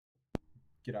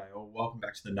G'day all, welcome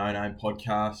back to the No Name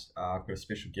podcast. I've got a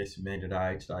special guest with me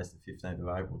today. Today's the 15th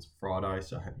of April, it's Friday,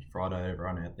 so happy Friday to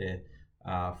everyone out there.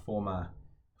 Former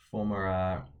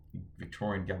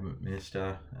Victorian Government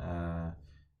Minister,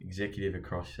 executive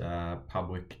across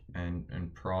public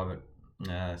and private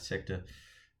sector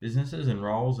businesses and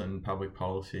roles and public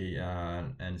policy,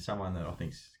 and someone that I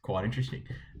think is quite interesting.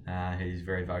 He's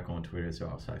very vocal on Twitter as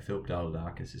well. So Phil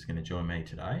Dalidakis is going to join me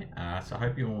today. So I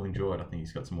hope you all enjoy it. I think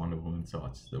he's got some wonderful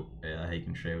insights that he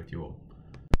can share with you all.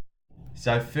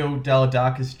 So Phil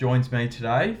Dalidakis joins me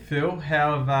today. Phil,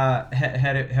 how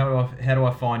do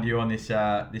I find you on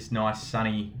this nice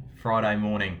sunny Friday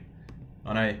morning?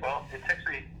 I know. It's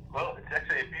actually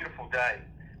a beautiful day.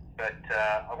 But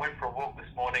I went for a walk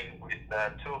this morning with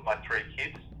two of my three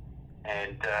kids,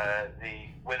 and the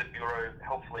Weather Bureau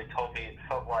helpfully told me it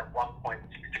felt like 1.6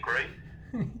 degrees,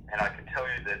 and I can tell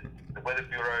you that the Weather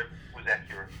Bureau was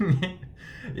accurate.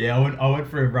 Yeah, I went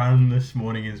for a run this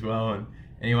morning as well, and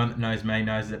anyone that knows me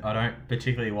knows that I don't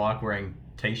particularly like wearing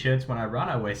t-shirts when I run.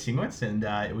 I wear singlets, and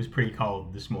it was pretty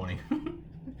cold this morning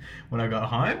when I got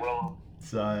home. Yeah, well,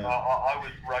 so I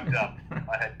was rugged up.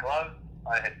 I had gloves,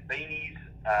 I had beanies,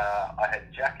 I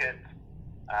had jackets.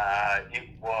 It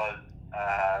was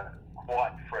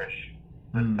quite fresh,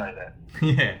 let's say that.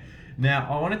 Yeah. Now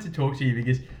I wanted to talk to you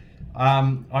because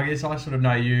I guess I sort of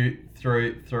know you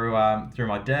through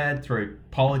my dad, through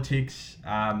politics,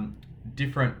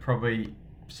 different probably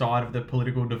side of the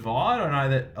political divide. I know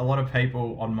that a lot of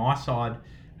people on my side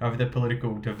of the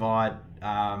political divide,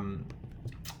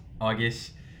 I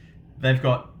guess they've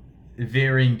got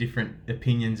varying different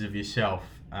opinions of yourself.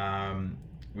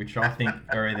 Which I think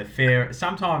are either fair.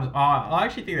 Sometimes I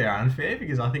actually think they're unfair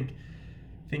because I think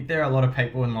there are a lot of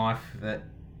people in life that,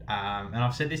 and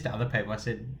I've said this to other people. I've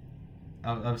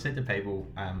said to people,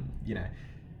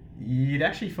 you'd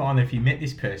actually find that if you met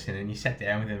this person and you sat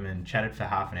down with them and chatted for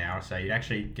half an hour or so, you'd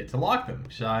actually get to like them.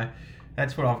 So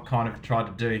that's what I've kind of tried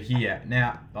to do here.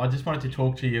 Now, I just wanted to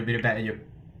talk to you a bit about your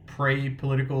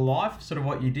pre-political life, sort of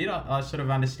what you did. I sort of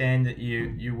understand that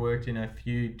you worked in a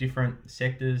few different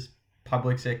sectors.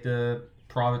 Public sector,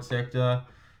 private sector.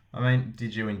 I mean,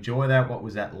 did you enjoy that? What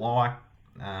was that like?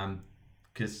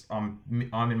 Because I'm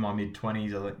in my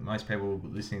mid-20s. I think most people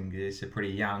listening to this are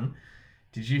pretty young.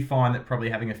 Did you find that probably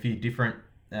having a few different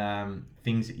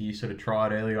things that you sort of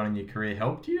tried early on in your career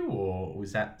helped you, or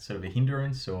was that sort of a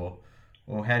hindrance, or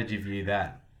how did you view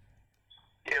that?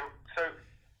 Yeah, so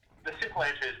the simple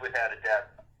answer is without a doubt.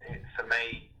 For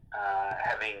me,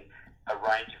 having a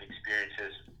range of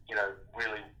experiences,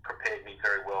 really prepared me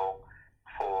very well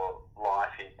for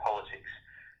life in politics.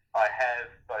 I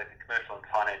have both a commercial and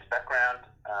finance background,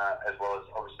 as well as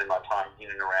obviously my time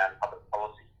in and around public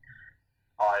policy.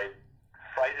 I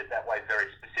phrase it that way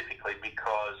very specifically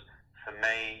because for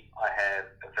me, I have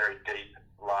a very deep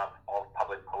love of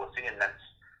public policy, and that's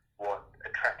what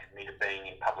attracted me to being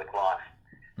in public life.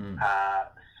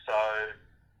 So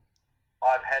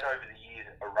I've had over the years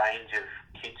a range of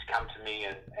kids come to me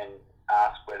and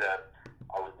ask whether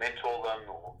I would mentor them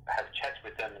or have chats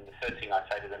with them, and the first thing I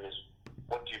say to them is,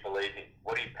 what do you believe in?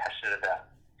 What are you passionate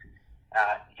about?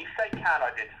 If they can't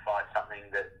identify something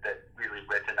that really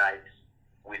resonates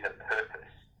with a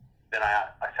purpose, then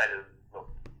I say to them,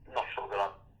 look, I'm not sure that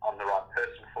I'm the right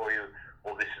person for you,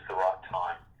 or this is the right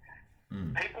time.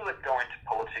 People that go into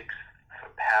politics for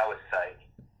power's sake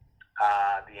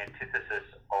are the antithesis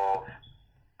of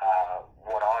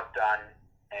what I've done,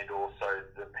 and also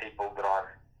the people that I've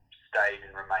stayed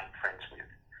and remained friends with.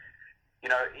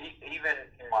 Even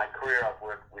in my career, I've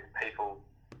worked with people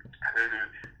who,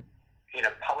 in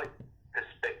a public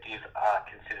perspective, are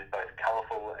considered both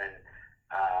colourful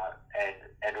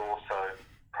and also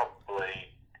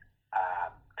probably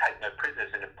take no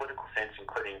prisoners in a political sense,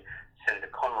 including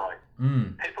Senator Conroy.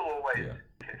 People always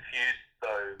confuse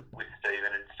though with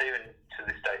Stephen, and Stephen to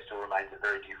this day still remains a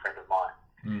very dear friend of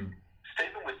mine.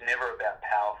 Stephen was never about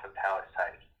power for power's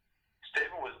sake.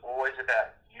 Stephen was always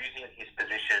about using his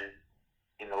position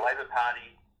in the Labor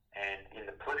Party and in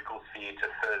the political sphere to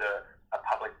further a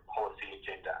public policy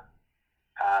agenda.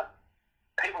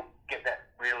 People get that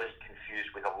really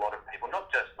confused with a lot of people, not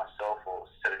just myself or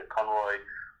Senator Conroy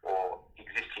or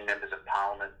existing members of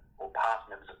Parliament or past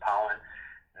members of Parliament.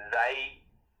 They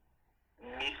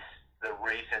miss the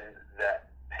reason that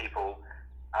people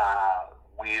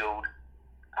wield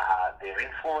their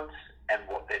influence and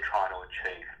what they're trying to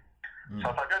achieve. So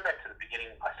if I go back to the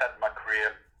beginning, I started my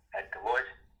career at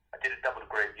Deloitte. I did a double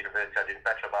degree at university. I did a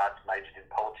Bachelor of Arts, majored in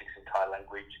politics and Thai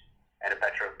language, and a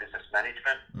Bachelor of Business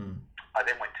Management. I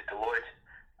then went to Deloitte.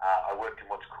 I worked in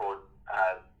what's called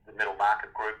the Middle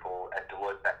Market Group, or at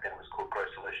Deloitte back then it was called Growth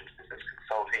Solutions Business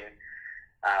Consulting.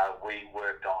 We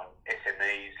worked on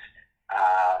SMEs,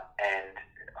 and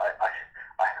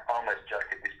I almost joke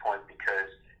at this point because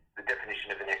the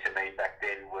definition of an SME back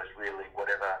then was really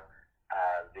whatever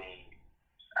the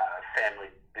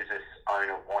family business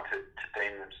owner wanted to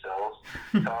deem themselves.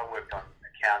 So I worked on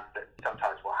accounts that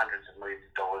sometimes were hundreds of millions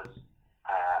of dollars,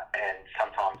 and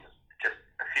sometimes just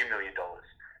a few $1 million.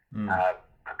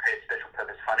 Prepared special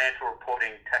purpose financial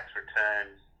reporting, tax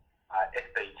returns,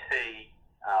 FBT.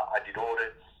 I did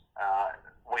audits.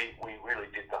 We really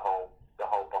did the whole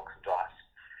box of dice.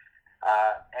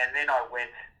 And then I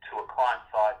went to a client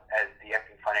site as the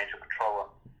acting financial controller,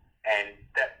 and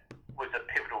that was a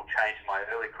pivotal change in my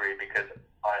early career because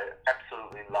I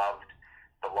absolutely loved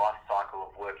the life cycle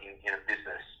of working in a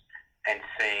business and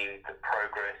seeing the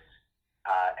progress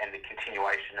and the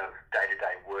continuation of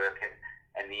day-to-day work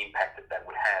and the impact that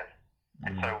would have.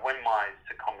 And so when my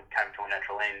secondment came to a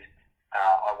natural end,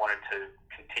 I wanted to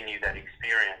continue that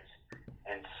experience.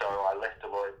 And so I left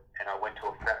Deloitte and I went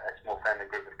to a small family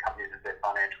group of companies as their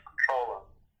financial controller.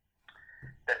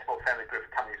 That small family group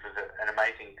of companies was an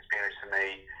amazing experience for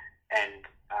me. And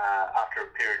after a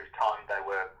period of time, they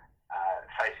were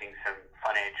facing some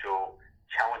financial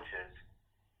challenges.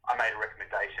 I made a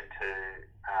recommendation to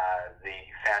the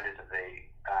founders of the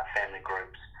family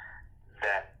groups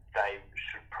that they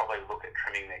should probably look at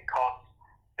trimming their costs.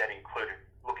 That included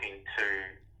looking to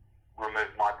remove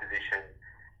my position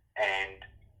and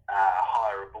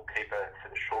hire a bookkeeper for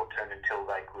the short term until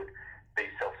they could be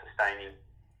self-sustaining.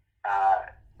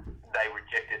 They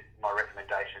rejected my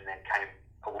recommendation, then came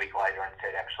a week later and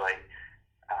said, actually,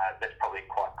 that's probably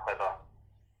quite clever.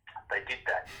 They did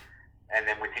that. And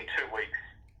then within 2 weeks,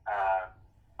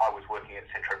 I was working at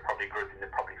Centro Property Group in the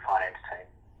property finance team.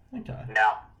 Okay.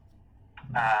 Now,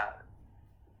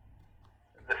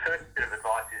 the first bit of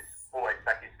advice is always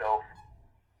back yourself,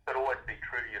 but always be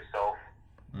true to yourself,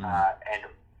 and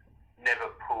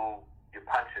never pull your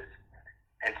punches.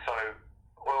 And so,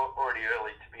 already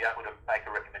early to be able to make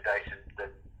a recommendation that,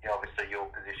 obviously your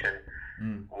position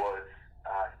was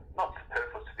not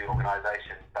superfluous to the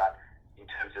organisation, but in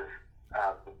terms of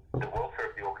the welfare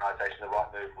of the organisation, the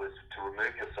right move was to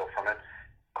remove yourself from it.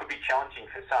 Could be challenging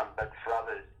for some, but for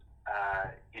others,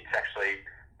 it's actually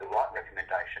the right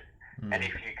recommendation. And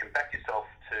if you can back yourself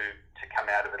to come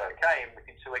out of it okay, and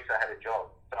within 2 weeks I had a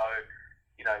job. So,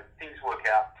 things work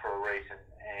out for a reason,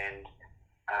 and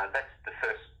that's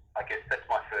that's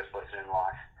my first lesson in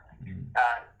life.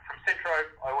 From Centro,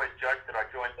 I always joke that I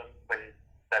joined them when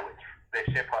their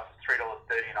share price was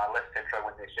 $3.30, and I left Centro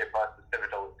when their share price was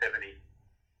 $7.70.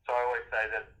 So I always say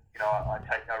that, I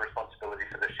take no responsibility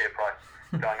for the share price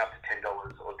going up to $10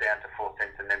 or down to 4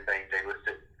 cents and then being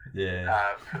delisted.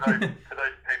 Yeah. For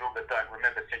those people that don't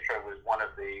remember, Centro was one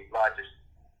of the largest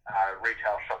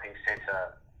retail shopping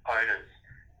centre owners,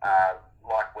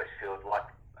 like Westfield, like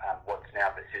what's now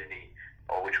Vicinity,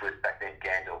 or which was back then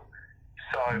Gandil.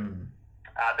 So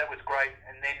that was great.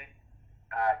 And then,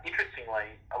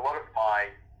 interestingly, a lot of my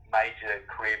major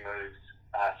career moves,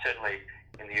 certainly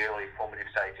in the early formative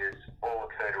stages, all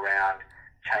occurred around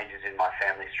changes in my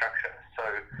family structure. So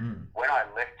when I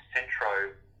left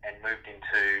Centro and moved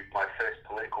into my first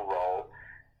political role,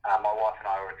 my wife and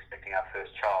I were expecting our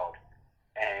first child.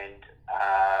 And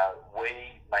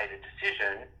we made a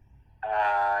decision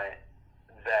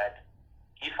that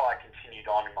if I continued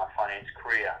on in my finance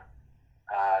career,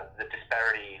 the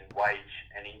disparity in wage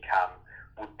and income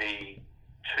would be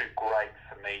too great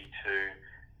for me to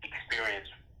experience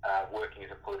working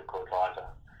as a political advisor.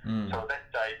 So at that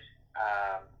stage,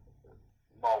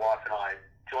 my wife and I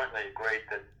jointly agreed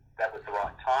that that was the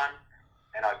right time,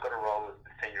 and I got a role as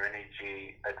the Senior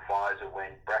Energy Advisor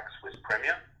when Brax was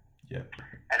Premier. Yeah.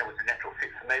 And it was a natural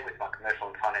fit for me with my commercial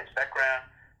and finance background,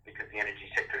 because the energy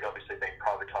sector had obviously been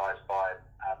privatised by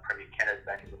Premier Kennett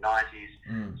back in the 90s.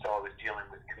 So I was dealing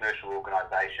with commercial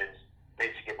organisations,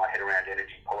 needed to get my head around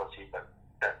energy policy, but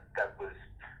that was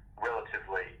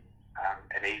relatively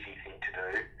an easy thing to do.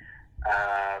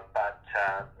 But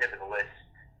nevertheless,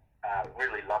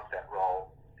 really loved that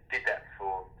role. Did that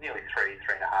for nearly 3.5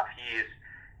 years.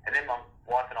 And then my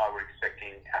wife and I were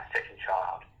expecting our second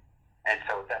child. And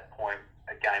so at that point,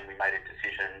 again, we made a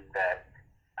decision that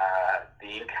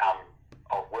the income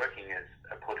of working as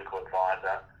a political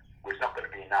advisor was not going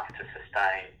to be enough to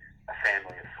sustain a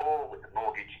family of 4 with a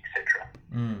mortgage, etc.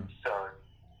 So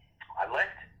I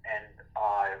left, and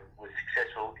I was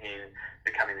successful in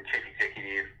becoming the chief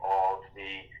executive of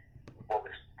what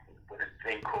was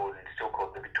then called and still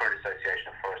called the Victorian Association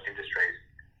of Forest Industries,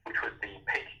 which was the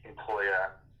peak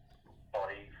employer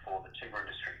body for the timber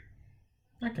industry.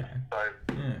 Okay. So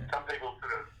some people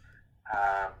sort of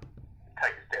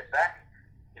take a step back.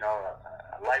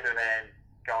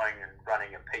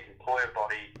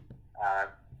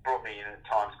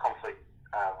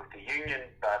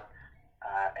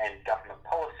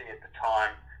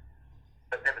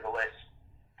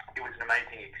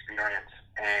 amazing experience,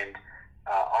 and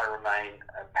I remain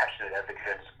a passionate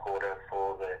advocate and supporter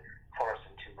for the forest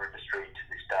and timber industry to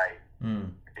this day,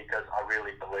 because I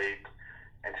really believed,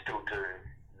 and still do,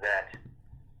 that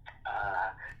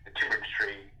the timber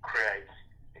industry creates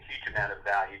a huge amount of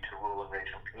value to rural and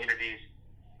regional communities.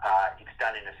 It's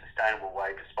done in a sustainable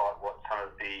way, despite what some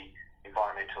of the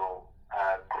environmental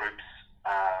groups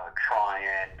try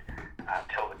and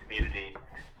tell the community.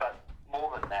 But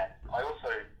more than that, I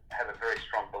also have a very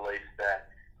strong belief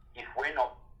that if we're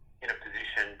not in a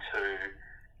position to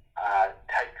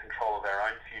take control of our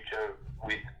own future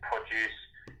with produce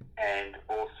and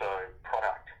also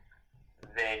product,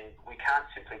 then we can't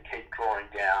simply keep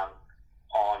drawing down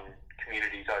on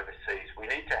communities overseas. We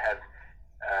need to have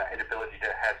an ability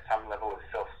to have some level of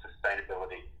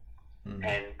self-sustainability.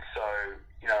 And so,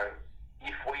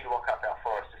 if we lock up our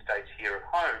forest estates here at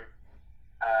home,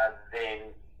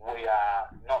 then we are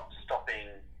not stopping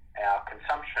our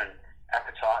consumption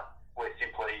appetite. We're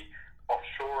simply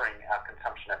offshoring our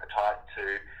consumption appetite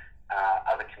to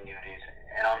other communities.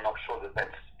 And I'm not sure that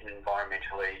that's an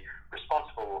environmentally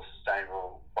responsible or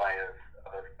sustainable way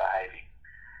of behaving.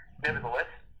 Nevertheless,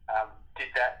 did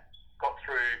that, got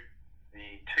through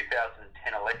the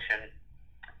 2010 election.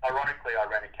 Ironically, I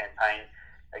ran a campaign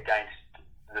against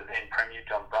the then Premier,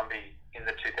 John Brumby, in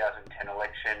the 2010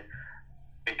 election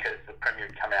because the Premier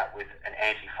had come out with an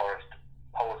anti-forest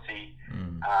policy,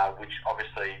 which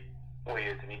obviously we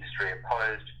as an industry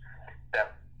opposed.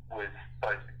 That was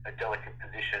both a delicate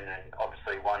position and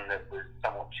obviously one that was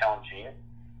somewhat challenging.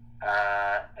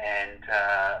 And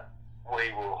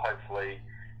we will hopefully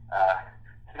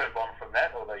move on from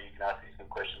that, although you can ask me some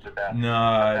questions about...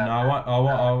 I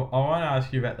want to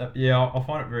ask you about that. Yeah, I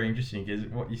find it very interesting because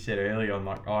what you said earlier on,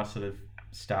 like I sort of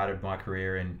started my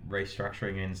career in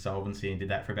restructuring and insolvency and did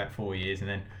that for about 4 years, and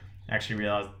then actually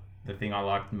realised the thing I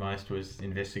liked most was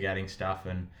investigating stuff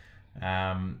and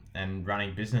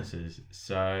running businesses.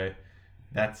 So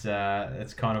that's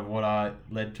kind of what I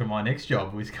led to my next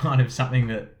job, was kind of something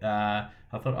that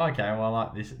I thought, okay, well,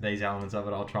 I like these elements of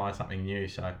it, I'll try something new.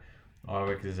 So I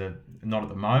work as not at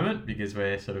the moment because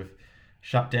we're sort of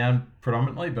shut down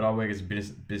predominantly, but I work as a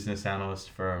business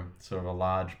analyst for sort of a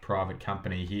large private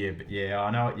company here. But yeah, I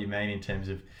know what you mean in terms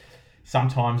of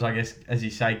sometimes, I guess, as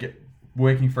you say,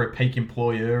 working for a peak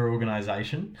employer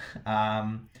organisation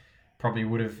probably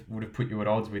would have put you at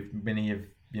odds with many of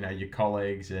your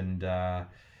colleagues and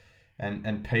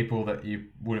people that you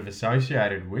would have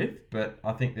associated with. But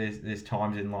I think there's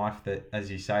times in life that, as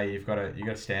you say, you've got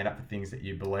to stand up for things that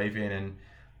you believe in. And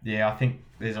yeah, I think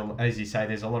there's a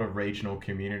lot of regional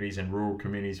communities and rural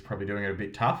communities probably doing it a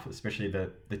bit tough, especially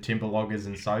the timber loggers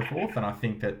and so forth. And I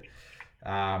think that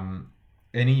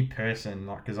any person,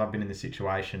 like, because I've been in the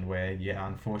situation where you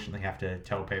unfortunately have to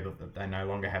tell people that they no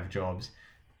longer have jobs,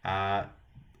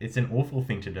 it's an awful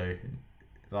thing to do.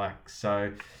 Like,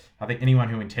 so I think anyone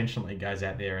who intentionally goes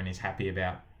out there and is happy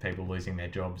about people losing their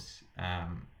jobs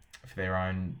for their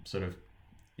own sort of,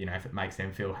 if it makes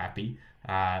them feel happy,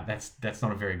 that's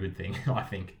not a very good thing, I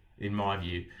think, in my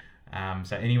view.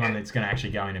 So anyone that's going to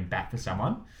actually go in and bat for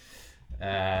someone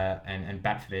and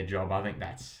bat for their job, I think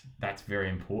that's very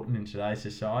important in today's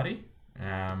society.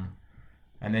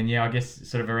 And then, yeah, I guess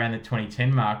sort of around the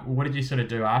 2010 mark, what did you sort of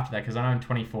do after that? Because I know in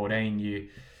 2014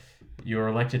 you were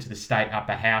elected to the state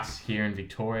upper house here in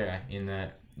Victoria in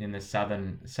the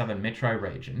southern metro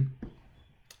region.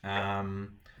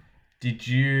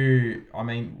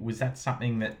 Was that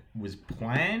something that was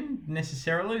planned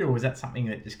necessarily, or was that something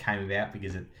that just came about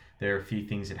because there are a few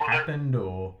things that happened,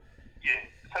 or? Yeah,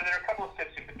 so there are a couple of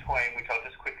steps in between, which I'll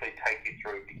just quickly take you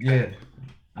through because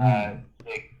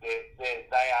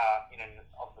they are in and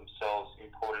of themselves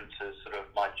important to sort of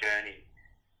my journey.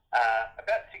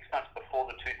 About 6 months before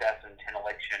the 2010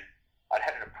 election, I'd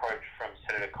had an approach from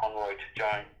Senator Conroy to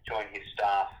join his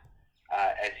staff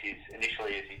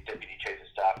initially as his Deputy Chief of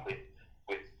Staff with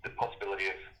the possibility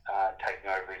of taking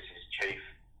over as his chief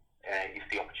if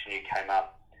the opportunity came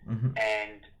up. Mm-hmm.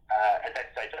 And at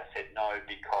that stage I said no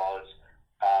because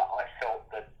I felt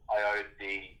that I owed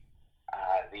the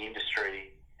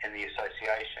industry and the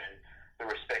association the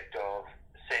respect of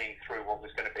seeing through what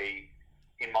was going to be,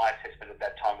 in my assessment at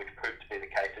that time, which proved to be the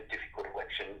case, a difficult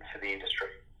election for the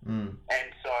industry. And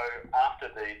so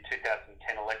after the 2010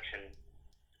 election,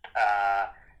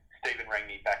 Stephen rang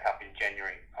me back up in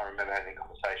January. I remember having a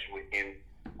conversation with him,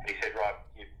 and he said, right,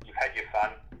 you've had your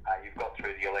fun, you've got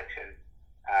through the election,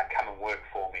 come and work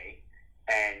for me.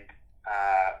 And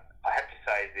I have to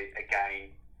say that,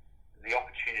 again, the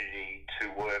opportunity to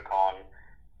work on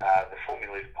the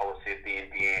formulated policy of the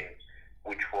NBN,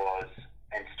 which was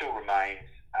and still remains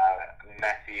a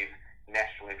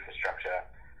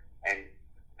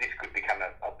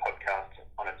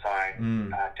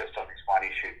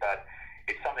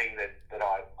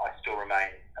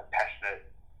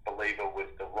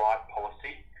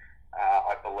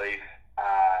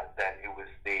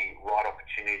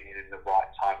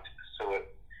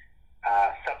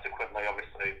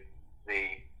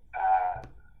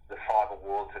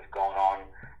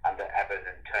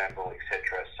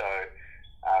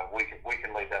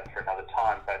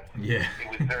but Yeah. it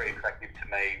was very attractive to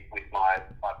me with my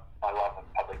love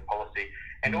of public policy.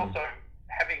 And also,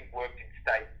 having worked in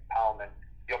state parliament,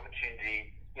 the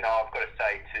opportunity, I've got to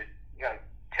say, to,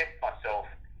 test myself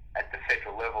at the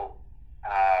federal level,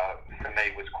 for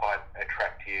me was quite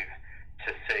attractive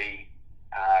to see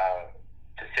how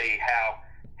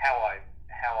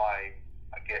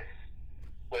I guess,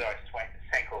 whether I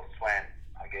sank or swam,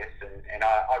 I guess, and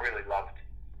I really loved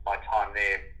my time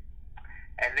there.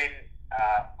 And then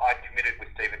I committed with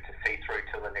Stephen to see through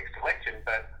till the next election,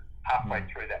 but halfway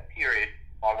through that period,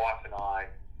 my wife and I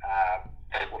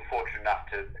were fortunate enough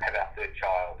to have our third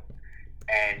child.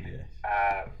 And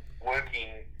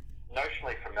working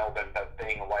notionally from Melbourne, but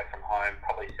being away from home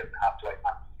probably 7.5 to 8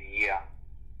 months a year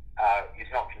is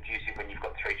not conducive when you've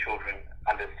got 3 children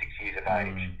under 6 years of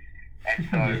age. And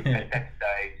so at that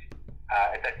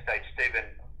stage, Stephen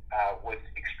was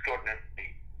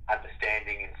extraordinarily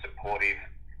understanding and supportive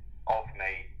of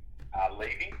me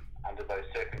leaving under those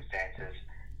circumstances,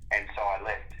 and so I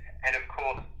left. And of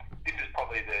course, this is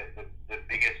probably the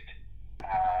biggest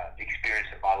experience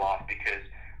of my life, because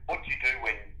what do you do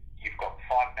when you've got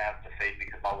 5 mouths to feed,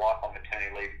 because my wife on maternity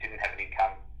leave didn't have an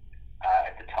income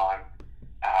at the time,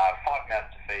 5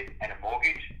 mouths to feed and a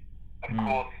mortgage? Of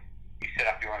course, you set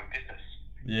up your own business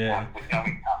with no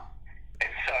income.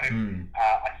 And so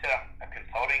I set up a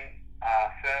consulting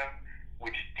firm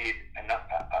which did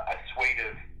a suite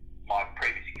of my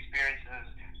previous experiences.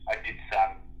 I did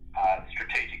some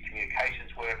strategic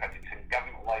communications work, I did some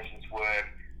government relations work,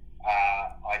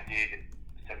 I did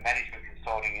some management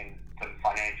consulting and some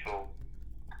financial,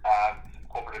 some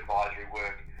corporate advisory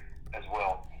work as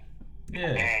well.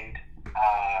 And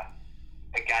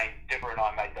again, Deborah and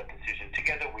I made that decision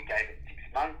together. We gave it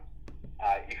 6 months.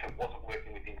 If it wasn't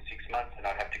working within 6 months, then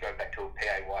I'd have to go back to a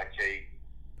PAYG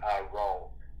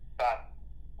role. But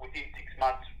within 6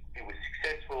 months, it was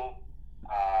successful.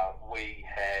 We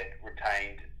had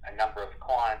retained a number of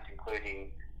clients,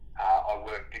 including I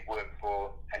did work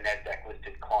for a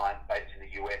NASDAQ-listed client based in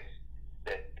the US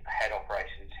that had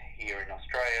operations here in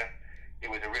Australia. It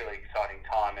was a really exciting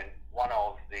time, and one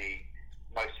of the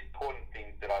most important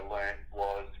things that I learned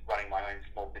was running my own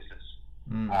small business,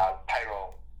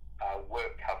 payroll,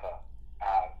 work cover,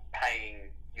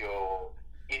 paying your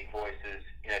invoices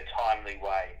in a timely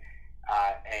way.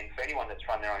 And for anyone that's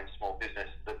run their own small business,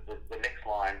 the next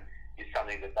line is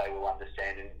something that they will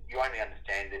understand, and you only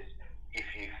understand this if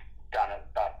you've done it,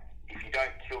 but if you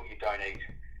don't kill, you don't eat.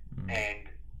 And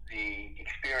the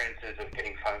experiences of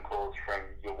getting phone calls from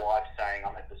your wife saying,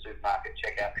 I'm at the supermarket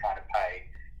checkout trying to pay,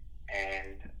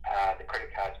 and the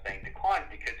credit card's being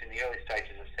declined, because in the early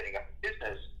stages of setting up a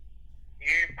business,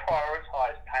 you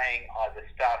prioritise paying either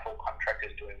staff or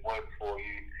contractors doing work for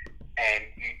you, and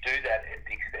you do that at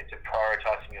the expense of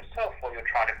prioritising yourself while you're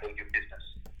trying to build your business.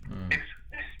 This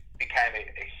became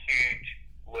a huge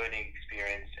learning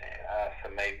experience for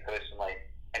me personally,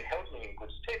 and held me in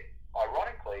good stead,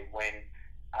 ironically, when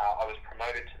I was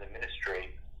promoted to the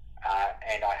ministry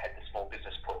and I had the small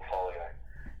business portfolio.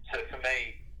 So for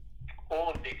me,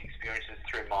 all of these experiences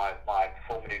through my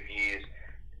formative years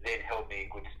then held me in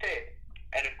good stead.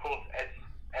 And of course,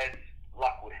 as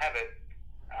luck would have it,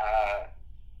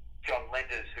 John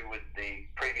Lenders, who was the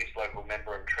previous local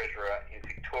member and treasurer in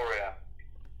Victoria,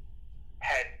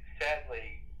 had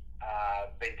sadly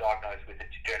been diagnosed with a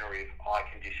degenerative eye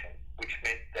condition, which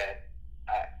meant that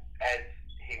as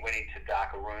he went into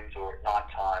darker rooms or at night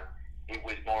time, it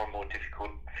was more and more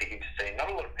difficult for him to see.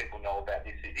 Not a lot of people know about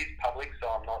this. It is public, so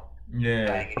I'm not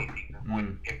saying anything that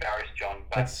would embarrass John.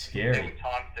 But that's scary. There were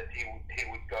times that he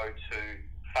would go to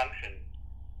function,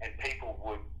 and people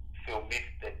would feel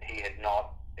miffed that he had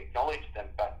not acknowledged them.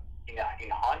 But in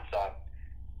hindsight,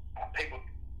 people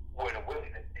weren't aware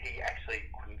that he actually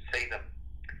couldn't see them.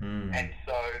 And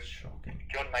so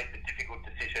John made the difficult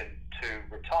decision to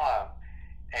retire,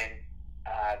 and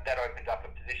that opened up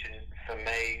a position for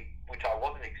me which I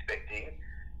wasn't expecting,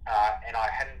 and I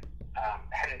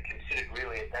hadn't considered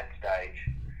really at that stage.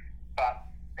 But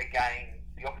again,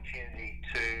 the opportunity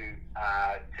to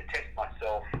test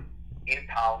myself in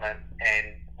Parliament,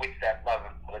 and with that love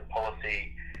of public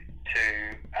policy,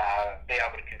 to be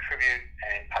able to contribute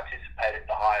and participate at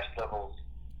the highest levels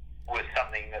was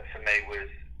something that for me was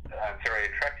very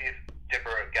attractive.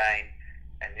 Deborah, again,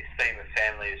 and this theme of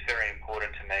family is very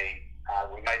important to me.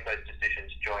 We made those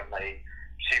decisions jointly.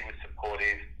 She was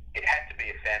supportive. It had to be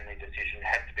a family decision, it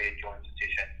had to be a joint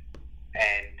decision.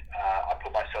 And I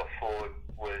put myself forward,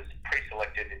 was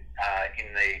pre-selected in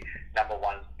the number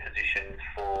 1 position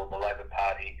for the Labor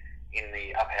Party in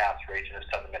the Upper House region of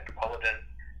Southern Metropolitan,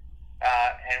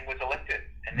 and was elected.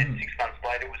 And then 6 months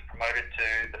later was promoted to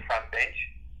the front bench.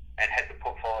 and had the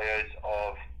portfolios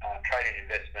of trade and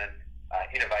investment,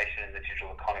 innovation in the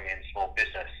digital economy and small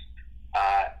business,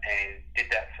 and did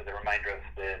that for the remainder of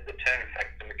the term. In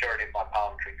fact, the majority of my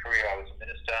parliamentary career I was a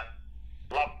minister.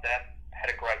 Loved that,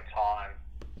 had a great time,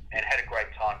 and had a great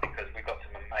time because we got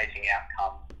some amazing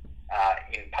outcomes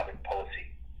in public policy.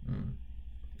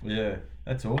 Yeah,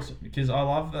 that's awesome, because I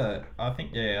love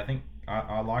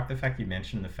I like the fact you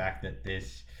mentioned the fact that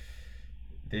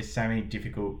there's so many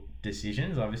difficult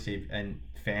decisions, obviously, and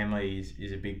family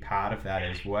is a big part of that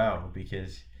as well,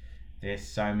 because there's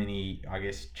so many, I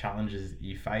guess, challenges that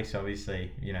you face.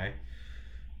 Obviously,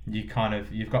 you've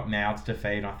got mouths to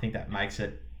feed, and I think that makes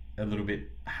it a little bit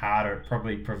harder. It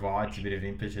probably provides a bit of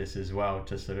impetus as well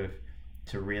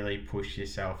to really push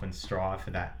yourself and strive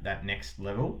for that next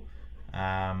level,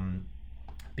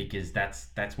 because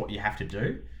that's what you have to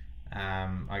do.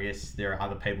 I guess there are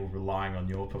other people relying on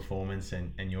your performance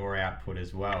and your output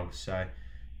as well. So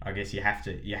I guess you have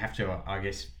to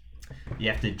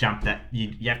jump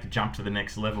you have to jump to the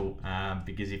next level,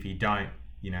 because if you don't,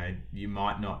 you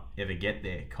might not ever get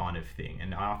there, kind of thing.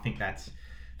 And I think that's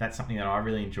something that I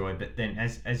really enjoy. But then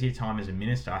as your time as a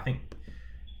minister, I think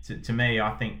to me,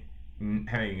 I think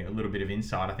having a little bit of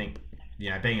insight, I think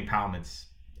being in Parliament's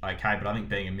okay, but I think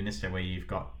being a minister where you've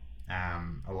got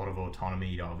a lot of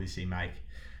autonomy to obviously make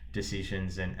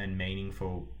decisions and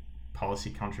meaningful policy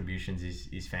contributions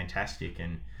is fantastic.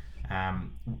 And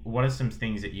what are some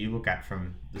things that you look at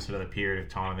from the sort of the period of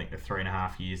time, I think the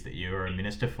 3.5 years that you were a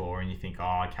minister for, and you think,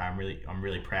 oh, okay, I'm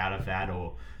really proud of that,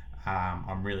 or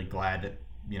I'm really glad that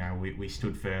we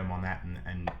stood firm on that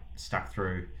and stuck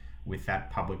through with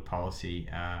that public policy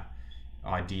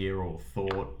idea or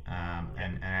thought,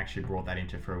 and actually brought that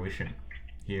into fruition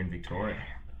here in Victoria?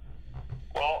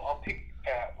 Well, I'll pick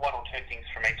one or two things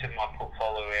from each of my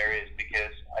portfolio areas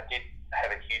because I did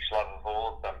have a huge love of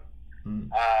all of them.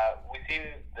 Within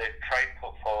the trade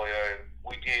portfolio,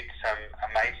 we did some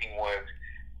amazing work.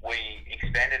 We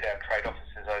expanded our trade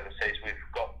offices overseas. We've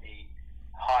got the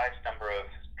highest number of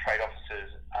trade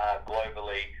offices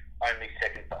globally, only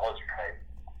second to Austrade.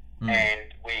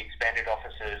 And we expanded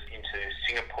offices into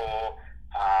Singapore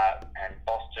and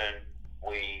Boston.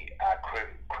 We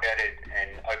created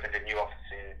and opened a new office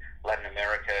in Latin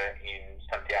America, in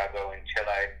Santiago, in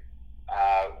Chile.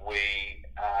 We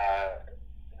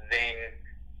then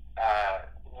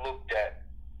looked at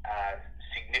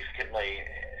significantly,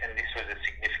 and this was a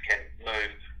significant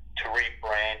move, to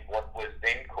rebrand what was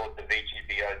then called the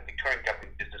VGBO, the Victorian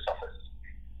Government Business Office.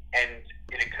 And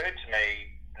it occurred to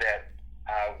me that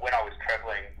when I was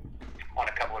travelling on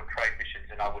a couple of trade missions,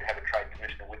 and I would have a trade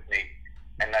commissioner with me,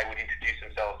 and they would introduce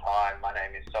themselves, hi, my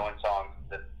name is so-and-so, I'm from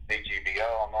the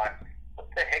VGBO. I'm like, what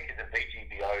the heck is a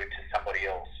VGBO to somebody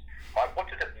else? Like, what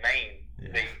does it mean?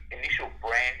 Yeah. The initial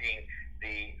branding,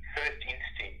 the first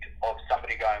instinct of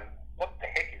somebody going, what the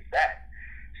heck is that?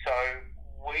 So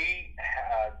we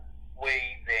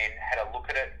then had a look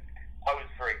at it. I was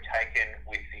very taken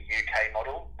with the UK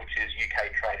model, which is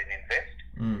UK Trade and Invest.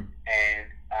 And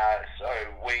so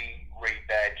we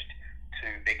rebadged to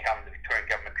become the Victorian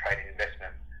Government Trade and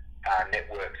Investment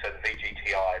Network, so the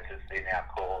VGTIs as they're now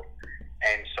called.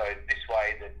 And so this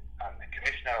way that the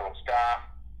commissioner or staff,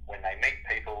 when they meet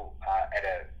people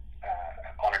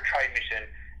on a trade mission,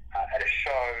 at a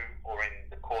show, or in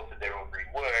the course of their ordinary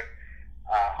work,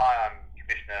 hi, I'm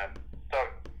Commissioner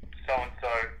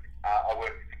so-and-so, I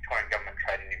work for Victorian Government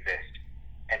Trade and Invest.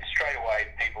 And straight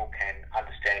away people can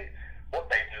understand what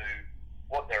they do,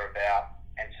 what they're about,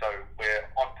 and so we're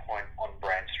on point, on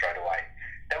brand straight away.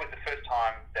 That was the first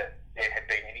time that there had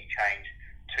been any change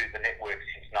to the network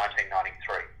since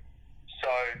 1993.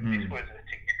 So this was a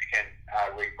significant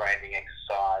rebranding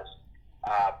exercise,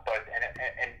 both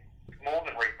and more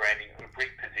than rebranding,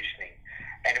 repositioning.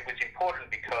 And it was important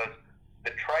because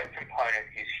the trade component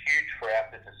is huge for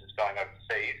our businesses going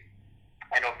overseas,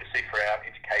 and obviously for our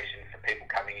education for people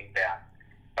coming inbound.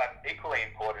 But equally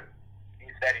important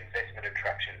is that investment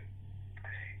attraction.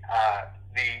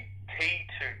 The key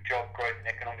to job growth and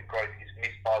economic growth is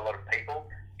missed by a lot of people.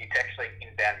 It's actually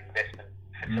inbound investment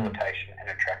facilitation and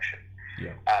attraction.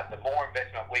 Yeah. The more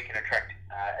investment we can attract,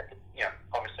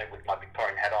 obviously with my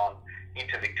Victorian hat on,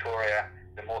 into Victoria,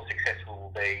 the more successful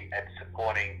we'll be at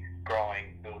supporting,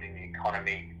 growing, building the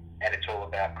economy, and it's all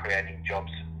about creating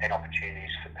jobs and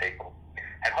opportunities for people,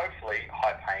 and hopefully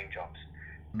high-paying jobs.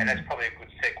 And that's probably a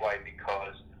good segue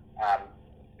because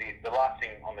the last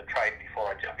thing on the trade before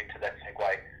I jump into that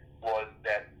segue was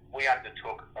that we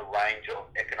undertook a range of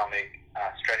economic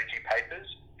strategy papers.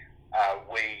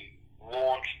 We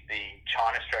launched the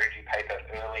China strategy paper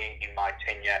early in my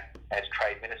tenure as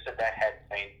Trade Minister. That had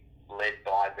been led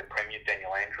by the Premier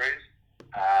Daniel Andrews.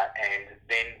 And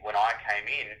then when I came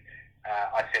in,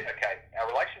 I said, okay, our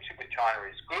relationship with China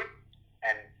is good,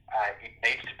 and it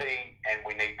needs to be, and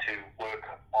we need to work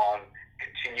on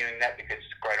continuing that because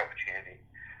it's a great opportunity.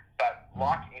 But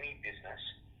like any business,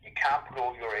 you can't put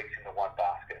all your eggs in the one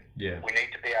basket. Yeah. We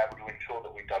need to be able to ensure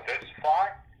that we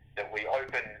diversify, that we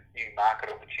open new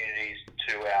market opportunities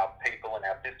to our people and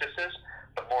our businesses,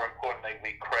 but more importantly,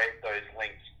 we create those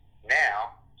links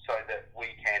now so that we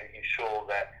can ensure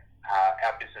that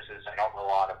our businesses are not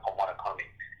reliant upon one economy.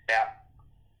 Now,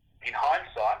 in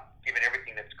hindsight, given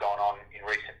everything that's gone on in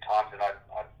recent times, and I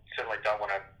certainly don't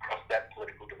want to cross that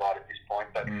political divide at this point,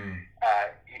 but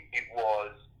it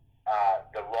was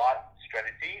the right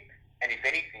strategy, and if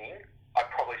anything, I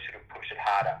probably should have pushed it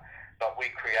harder. But we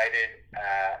created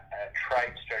a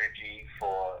trade strategy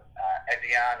for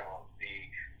ASEAN, or the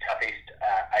Southeast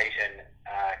Asian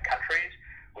countries.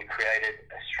 We created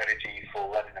a strategy for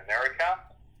Latin America,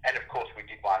 and of course we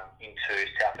did one into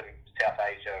South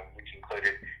Asia, which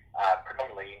included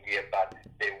predominantly India, but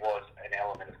there was an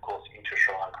element, of course, into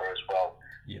Sri Lanka as well,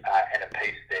 and a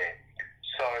piece there.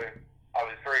 So I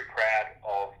was very proud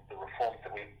of the reforms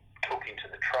that we took into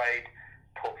the trade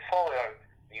portfolio,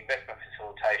 the investment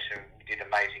facilitation. We did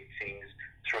amazing things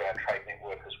through our trade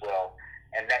network as well,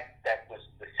 and that was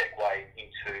the segue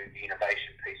into the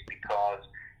innovation piece, because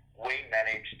we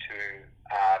managed to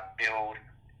build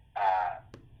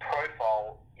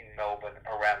profile in Melbourne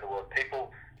around the world.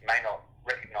 People may not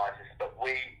recognise this, but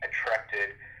we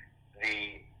attracted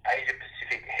the Asia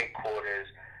Pacific headquarters,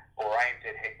 or ANZ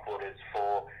headquarters,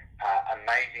 for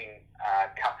amazing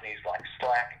companies like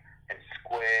Slack and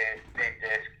Square,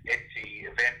 Zendesk, Etsy,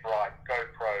 Eventbrite,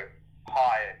 GoPro,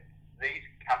 Hired. These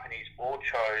companies all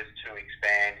chose to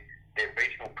expand their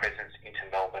regional presence into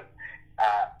Melbourne,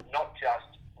 not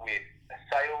just with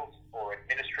sales or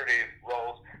administrative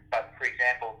roles, but for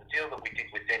example, the deal that we did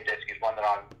with Zendesk is one that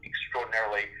I'm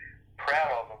extraordinarily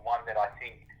proud of, and one that I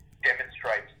think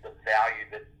demonstrates the value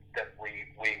that we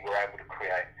were able to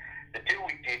create. The deal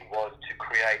we did was to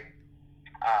create,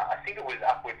 I think it was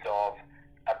upwards of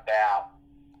about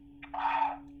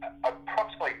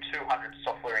approximately 200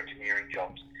 software engineering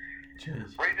jobs.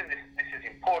 Jeez. The reason this is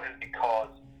important is because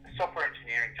software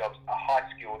engineering jobs are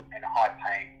high-skilled and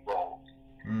high-paying roles.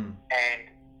 And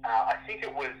I think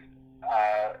it was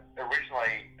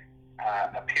originally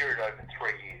a period over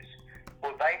 3 years.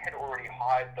 Well, they had already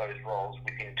hired those roles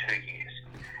within 2 years.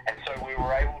 And so we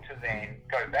were able to then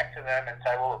go back to them and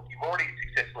say, well, look, you've already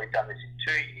successfully done this in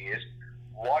 2 years.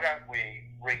 Why don't we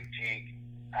rejig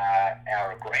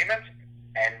our agreement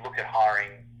and look at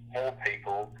hiring more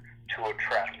people to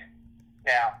attract?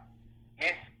 Now,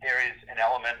 yes, there is an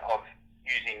element of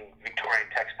using Victorian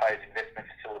taxpayers' investment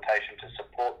facilitation to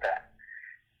support that,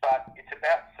 but it's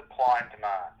about supply and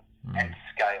demand and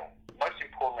scale. Most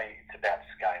importantly, it's about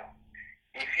scale.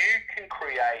 If you can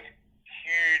create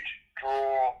huge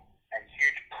draw and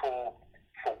huge pull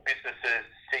for businesses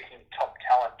seeking top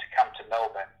talent to come to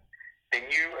Melbourne, then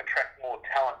you attract more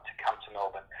talent to come to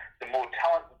Melbourne. The more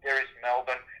talent there is in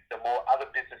Melbourne, the more other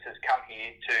businesses come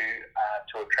here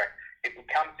to attract. It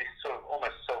becomes this sort of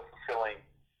almost self-fulfilling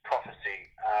prophecy.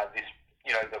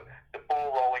 The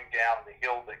ball rolling down the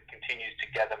hill that continues to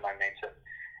gather momentum,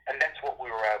 and that's what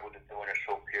we were able to do in a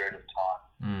short period of time.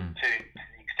 To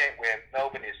the extent where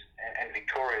Melbourne is and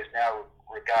Victoria is now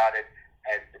regarded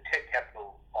as the tech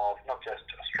capital of not just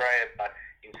Australia, but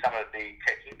in some of the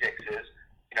tech indexes.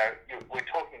 We're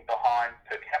talking behind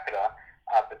per capita,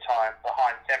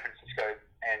 behind San Francisco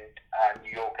and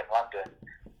New York and London,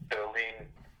 Berlin,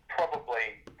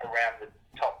 probably around the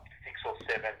top 6 or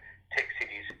 7 tech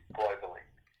cities globally.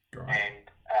 Right.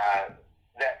 And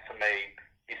that for me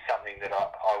is something that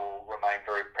I will remain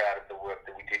very proud of, the work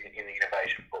that we did in the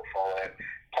innovation portfolio.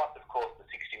 Plus, of course, the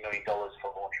 $60 million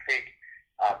for LaunchFig,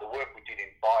 the work we did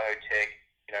in biotech.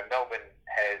 Melbourne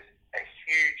has a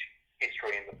huge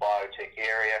history in the biotech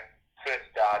area. First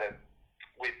started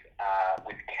with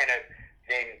Kennett,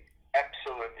 then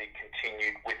absolutely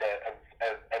continued with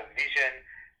a vision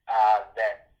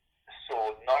that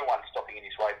saw no one stopping in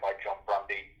his way by John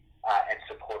Brumby, and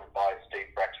supported by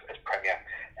Steve Brax as Premier.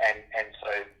 And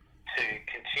so to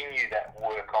continue that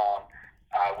work on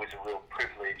was a real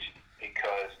privilege,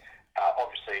 because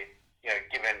obviously,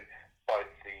 given both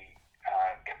the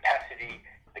capacity,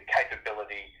 the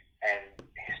capability, and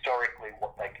historically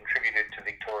what they contributed to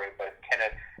Victoria, both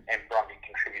Kennett and Brumby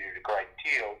contributed a great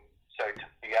deal. So to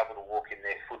be able to walk in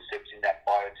their footsteps in that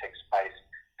biotech space,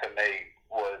 for me,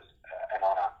 was an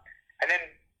honour. And then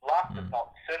last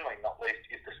but certainly not least,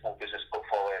 is the small business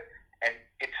portfolio. And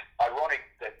it's ironic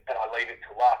that I leave it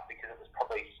to last, because it was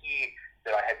probably here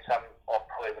that I had some of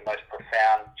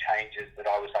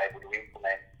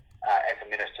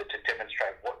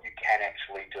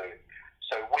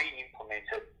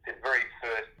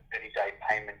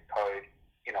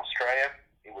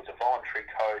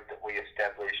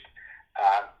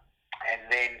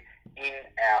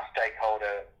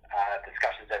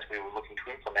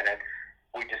to implement it,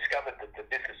 we discovered that the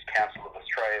Business Council of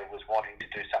Australia was wanting to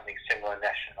do something similar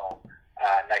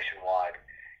nationwide.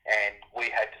 And we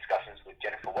had discussions with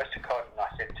Jennifer Westacott, and I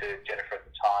said to Jennifer at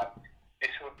the time,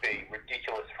 this would be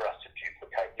ridiculous for us to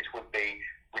duplicate. This would be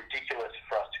ridiculous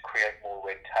for us to create more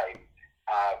red tape.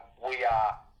 We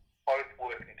are both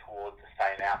working towards the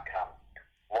same outcome.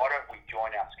 Why don't we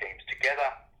join our schemes together?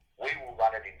 We will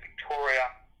run it in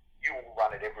Victoria. You will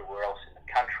run it everywhere else in the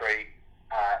country.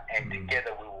 And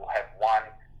together we will have one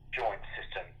joint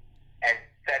system. And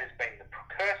that has been the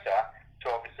precursor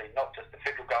to obviously not just the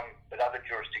federal government, but other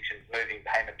jurisdictions moving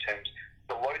payment terms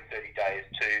below 30 days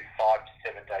to 5 to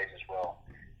 7 days as well.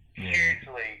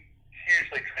 Hugely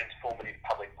transformative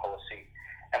public policy.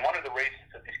 And one of the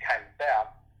reasons that this came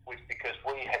about was because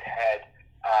we had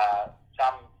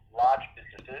some large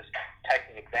businesses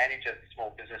taking advantage of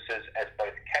small businesses as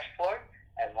both cash flow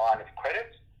and line of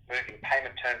credits, moving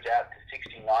payment terms out to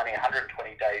 60, 90,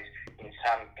 120 days in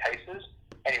some cases.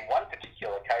 And in one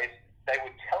particular case, they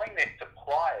were telling their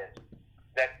suppliers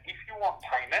that if you want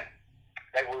payment,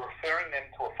 they were referring them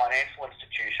to a financial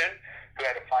institution who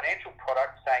had a financial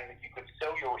product saying that you could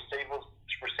sell your receivables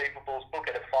book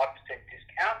at a 5%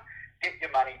 discount, get your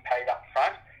money paid up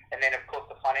front, and then of course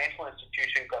the financial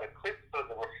institution got a clip for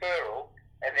the referral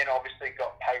and then obviously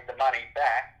got paid the money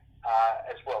back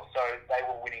as well. So they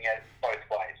were winning it both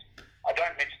ways. I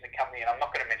don't mention the company, and I'm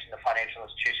not going to mention the financial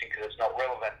institution because it's not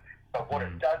relevant, but what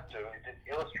it does do is it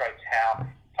illustrates how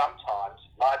sometimes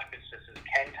large businesses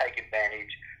can take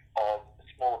advantage of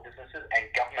smaller businesses, and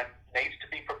government needs to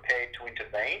be prepared to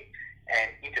intervene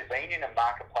in a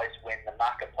marketplace when the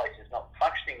marketplace is not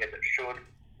functioning as it should,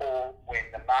 or when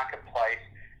the marketplace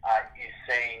is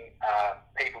seeing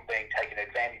people being taken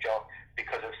advantage of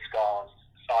because of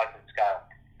size and scale.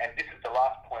 And this is the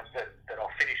last point that I'll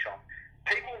finish on.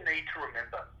 People need to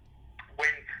remember,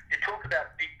 when you talk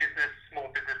about big business, small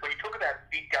business, when you talk about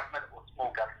big government or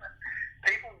small government,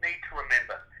 people need to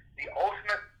remember the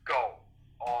ultimate goal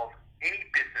of any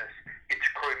business is to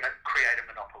create a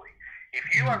monopoly. If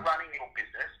you are running your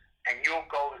business and your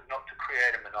goal is not to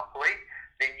create a monopoly,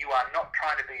 then you are not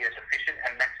trying to be as efficient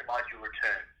and maximise your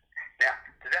return. Now,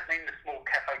 does that mean the small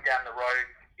cafe down the road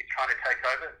is trying to take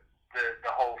over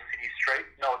the whole city street?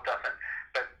 No, it doesn't.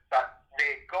 But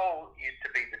their goal is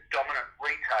to be the dominant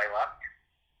retailer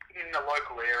in the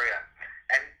local area.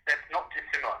 And that's not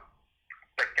dissimilar.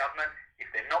 But government, if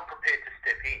they're not prepared to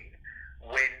step in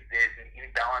when there's an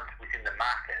imbalance within the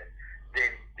market,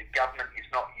 then the government is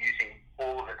not using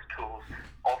all of its tools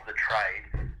of the trade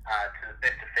to the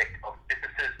best effect of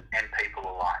businesses and people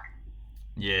alike.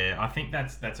 Yeah, I think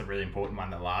that's a really important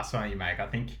one, the last one you make. I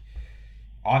think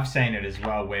I've seen it as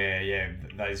well where,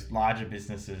 those larger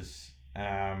businesses,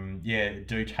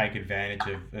 do take advantage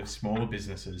of smaller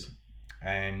businesses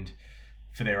and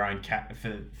for their own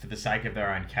for the sake of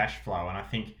their own cash flow. And I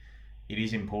think it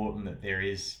is important that there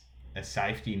is a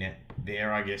safety net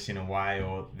there, I guess, in a way,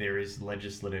 or there is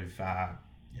legislative, a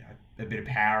bit of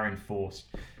power enforced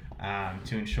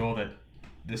to ensure that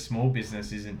the small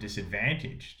business isn't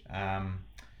disadvantaged.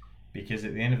 Because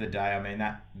at the end of the day, I mean,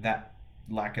 that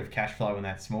lack of cash flow in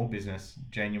that small business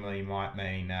genuinely might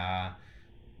mean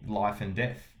life and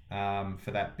death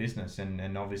for that business,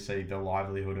 and obviously the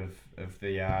livelihood of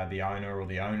the owner or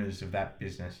the owners of that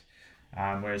business.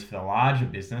 Whereas for the larger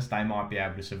business, they might be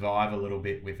able to survive a little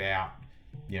bit without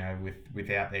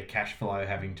their cash flow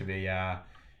having to be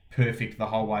perfect the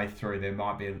whole way through. They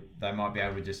might be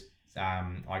able to just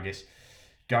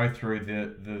go through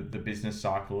the business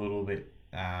cycle a little bit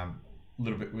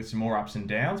with some more ups and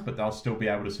downs, but they'll still be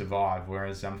able to survive.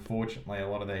 Whereas unfortunately, a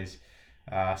lot of these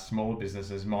smaller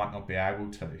businesses might not be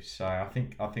able to. So I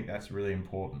think that's really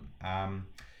important. And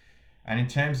in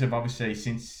terms of obviously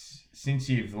since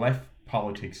you've left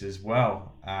politics as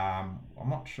well, I'm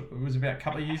not sure, it was about a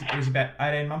couple of years, it was about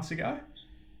 18 months ago.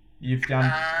 Actually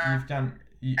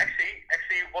it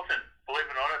wasn't, believe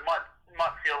it or not. It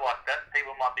might feel like that.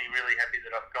 People might be really happy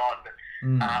that I've gone, but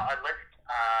I left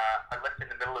in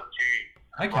the middle of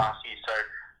June last year, so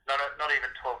not even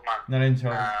 12 months. Not even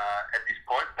 12 at this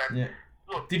point. But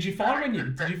look, did you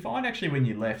find actually when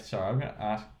you left? Sorry, I'm going to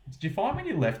ask. Did you find when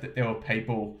you left that there were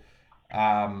people?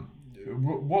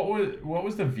 What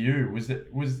was the view?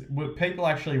 Were people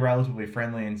actually relatively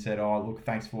friendly and said, "Oh, look,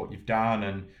 thanks for what you've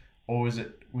done," or was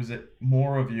it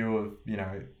more a view of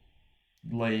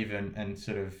leave and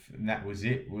sort of and that was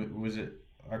it? Was it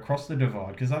across the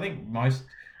divide? Because I think my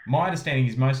understanding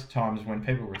is most times when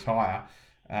people retire,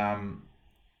 I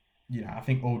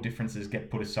think all differences get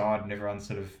put aside and everyone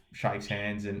sort of shakes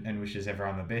hands and wishes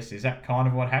everyone the best. Is that kind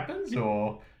of what happens,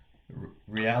 or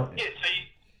reality? Yeah.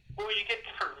 So you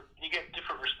get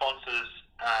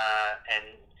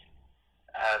and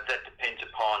that depends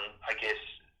upon, I guess,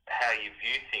 how you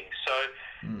view things. So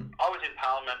I was in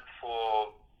Parliament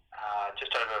for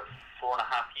just over 4.5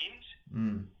 years,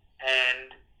 and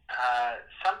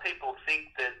some people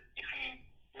think that if you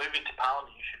move into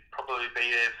Parliament, you should probably be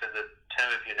there for the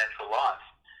term of your natural life.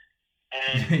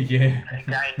 And again,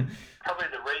 probably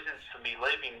the reasons for me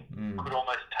leaving could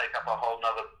almost take up a whole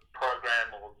nother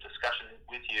program or discussion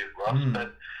with you, Ross.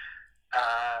 But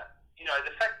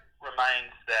the fact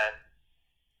remains that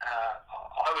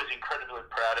I was incredibly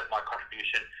proud of my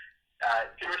contribution,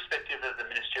 irrespective of the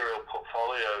ministerial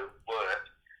portfolio work.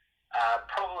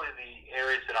 Probably the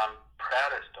areas that I'm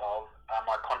proudest of are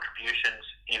my contributions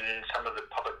in some of the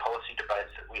public policy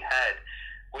debates that we had.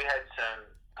 We had some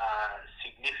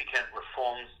significant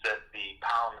reforms that the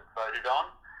Parliament voted on,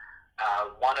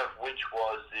 one of which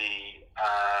was the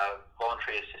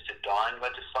voluntary assisted dying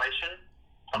legislation.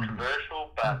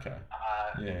 Controversial, but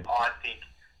I think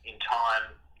in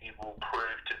time it will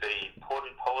prove to be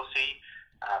important policy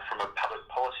from a public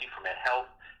policy, from a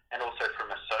health, and also from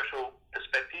a social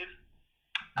perspective.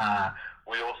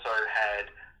 We also had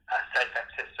safe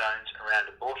access zones around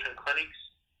abortion clinics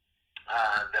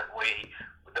that we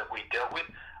dealt with.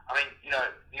 I mean,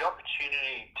 the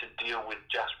opportunity to deal with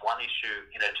just one issue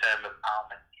in a term of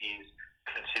Parliament is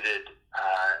considered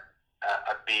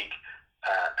a big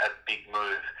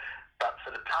move. But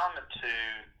for the Parliament to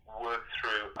work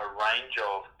through a range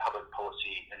of public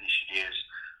policy initiatives,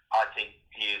 I think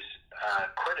is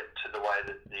credit to the way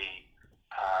that the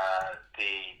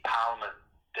Parliament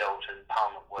dealt and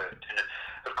Parliament worked. And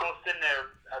of course, then there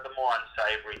are the more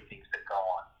unsavoury things that go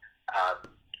on.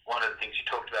 One of the things you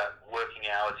talked about, working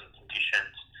hours and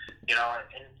conditions,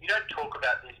 and you don't talk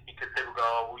about this because people go,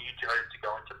 oh, well, you chose to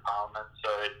go into Parliament,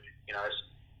 so,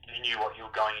 you knew what you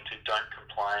were going into, don't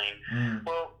complain.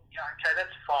 Well, okay,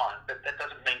 that's fine, but that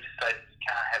doesn't mean to say that you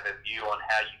can't have a view on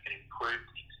how you can improve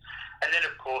things. And then,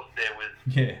 of course, there was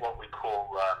what we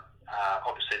call,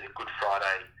 obviously, the Good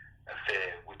Friday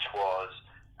affair, which was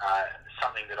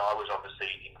something that I was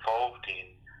obviously involved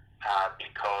in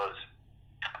because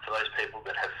for those people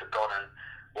that have forgotten,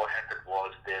 what happened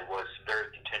was there was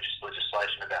very contentious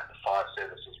legislation about the fire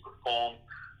services reform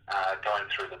going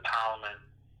through the Parliament,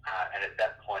 and at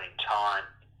that point in time,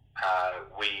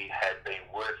 we had been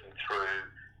working through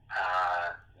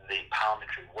the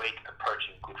parliamentary week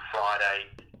approaching Good Friday.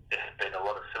 There had been a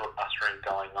lot of filibustering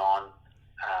going on.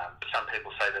 Some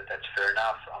people say that that's fair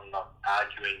enough. I'm not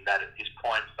arguing that at this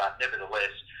point, but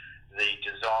nevertheless, the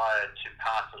desire to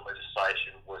pass the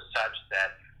legislation was such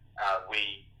that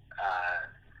we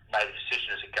made a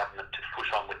decision as a government to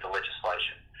push on with the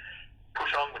legislation.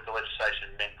 Push on with the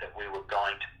legislation meant that we were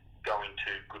going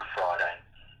to Good Friday.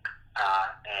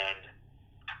 And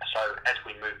so as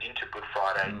we moved into Good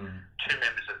Friday, two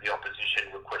members of the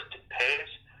opposition requested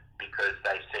pairs because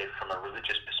they said from a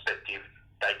religious perspective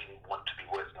they didn't want to be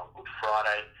working on Good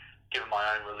Friday. Given my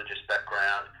own religious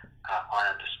background, I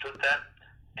understood that,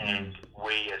 and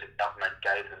we as a government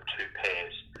gave them two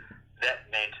pairs. That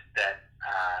meant that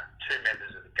two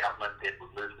members of the government then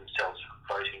removed themselves from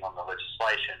voting on the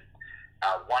legislation.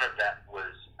 One of that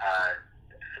was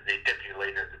the Deputy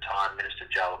Leader at the time, Minister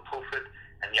Jala Pulford,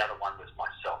 and the other one was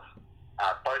myself.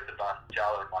 Both of us,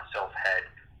 Jala and myself, had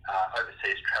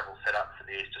overseas travel set up for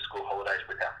the Easter school holidays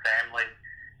with our family.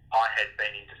 I had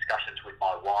been in discussions with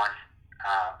my wife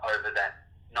over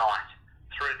that night,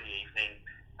 through the evening,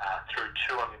 through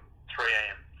 2 a.m., 3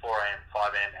 a.m., 4 a.m., 5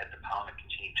 a.m. as the Parliament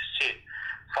continued to sit.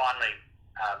 Finally,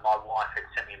 my wife had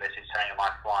sent me a message saying, am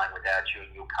I flying without you and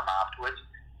you'll come afterwards?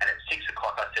 And at 6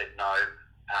 o'clock I said, no,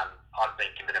 I've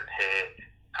been given a pair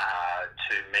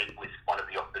to meet with one of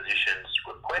the opposition's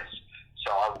requests,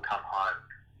 so I will come home.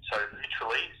 So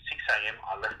literally, 6 a.m.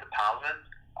 I left the Parliament,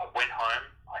 I went home,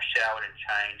 I showered and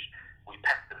changed, we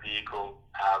packed the vehicle,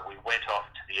 we went off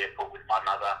to the airport with my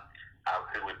mother,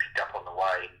 who we picked up on the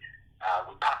way.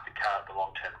 We parked the car at the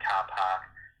long-term car park,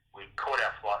 we caught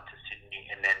our flight to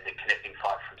Sydney and then the connecting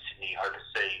flight from Sydney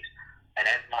overseas. And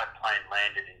as my plane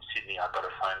landed in Sydney, I got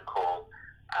a phone call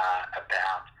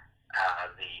about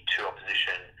the two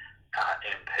opposition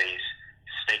MPs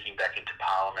sneaking back into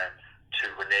Parliament to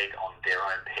renege on their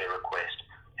own pair request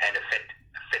and affect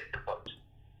the vote.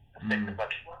 Affect the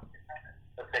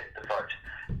vote.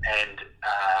 And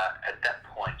at that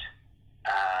point,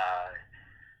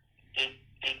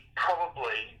 it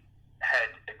probably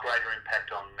had a greater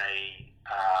impact on me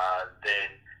than,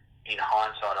 in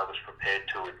hindsight, I was prepared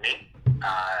to admit.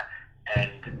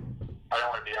 And I don't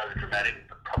want to be over-dramatic,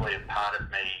 but probably a part of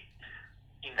me,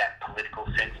 in that political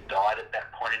sense, died at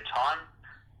that point in time.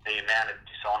 The amount of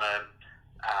dishonour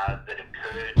that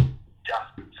occurred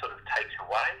just takes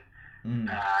away, and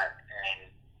that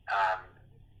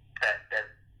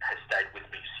has stayed with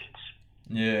me since.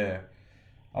 Yeah.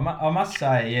 I must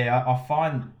say, yeah, I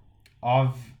find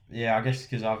I guess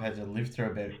because I've had to live through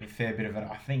a fair bit of it.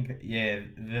 I think, yeah,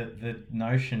 the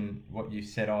notion, what you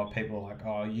said, people are like,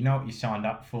 oh, you know what you signed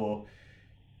up for.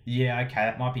 Yeah, okay,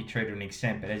 that might be true to an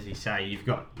extent, but as you say, you've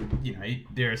got,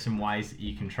 there are some ways that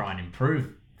you can try and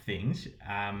improve things.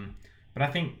 But I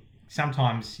think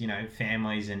sometimes,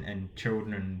 families and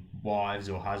children and wives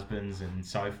or husbands and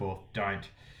so forth don't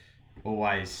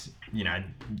always,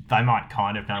 they might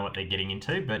kind of know what they're getting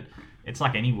into, but it's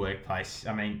like any workplace.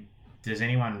 I mean, does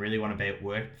anyone really want to be at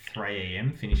work at 3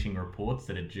 a.m. finishing reports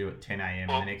that are due at 10 a.m.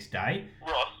 the next day?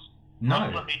 Ross,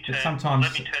 No, but sometimes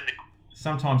it happens.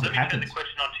 Let me turn the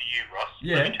question on to you, Ross.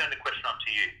 Yeah. Let me turn the question on to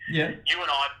you. Yeah. You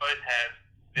and I both have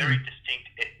very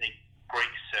distinct ethnic Greek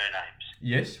surnames.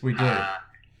 Yes, we do.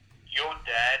 Your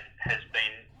dad has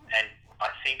been, and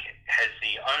I think has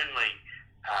the only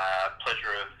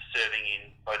pleasure of serving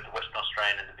in both the Western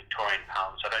Australian and the Victorian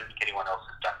Parliaments. I don't think anyone else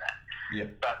has done that.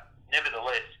 Yep. But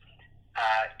nevertheless,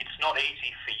 it's not easy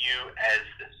for you as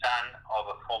the son of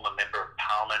a former Member of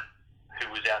Parliament who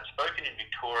was outspoken in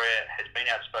Victoria, has been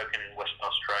outspoken in Western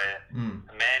Australia,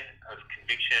 a man of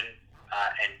conviction,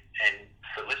 and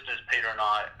for listeners, Peter and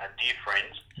I are dear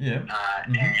friends. Yeah.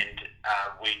 And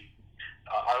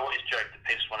I always joke that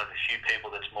Peter's one of the few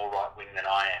people that's more right-wing than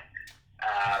I am.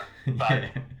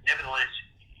 But nevertheless,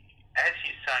 as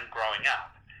his son growing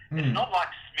up, it's not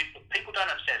like Smith. People don't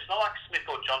understand. It's not like Smith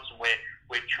or Johnson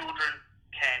where children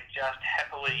can just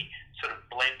happily sort of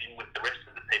blend in with the rest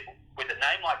of the people. With a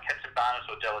name like Katsambanis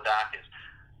or Dalidakis,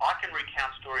 I can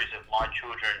recount stories of my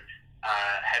children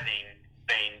having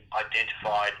been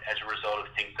identified as a result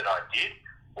of things that I did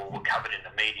or were covered in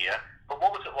the media. But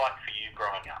what was it like for you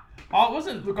growing up? I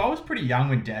wasn't. Look, I was pretty young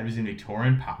when Dad was in the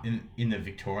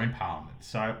Victorian Parliament,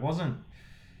 so it wasn't.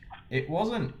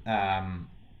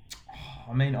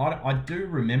 I mean, I do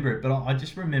remember it, but I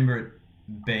just remember it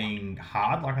being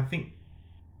hard. Like, I think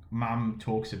Mum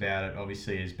talks about it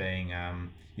obviously as being,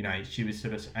 she was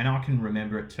sort of, and I can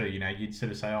remember it too. You'd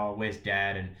sort of say, "Oh, where's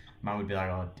Dad?" and Mum would be like,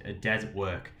 "Oh, Dad's at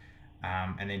work."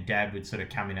 And then Dad would sort of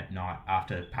come in at night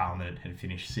after Parliament had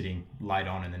finished sitting late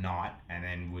on in the night, and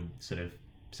then would sort of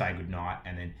say good night,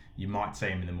 and then you might see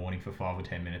him in the morning for 5 or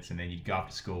 10 minutes, and then you'd go up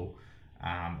to school,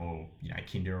 or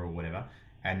kinder or whatever,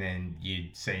 and then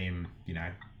you'd see him,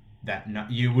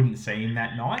 you wouldn't see him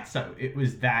that night. So it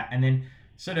was that, and then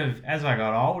sort of as I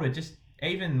got older, just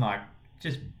even like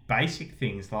just basic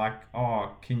things like,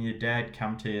 oh, can your dad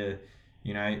come to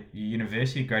your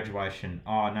university graduation?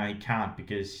 Oh no, he can't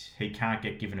because he can't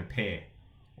get given a pair,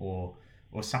 or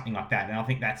something like that. And I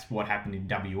think that's what happened in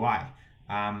WA.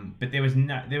 But there was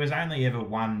only ever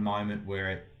one moment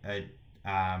where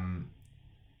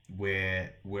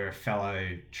where a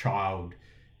fellow child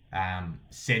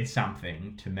said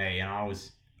something to me, and I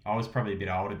was probably a bit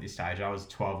old at this stage. I was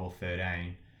 12 or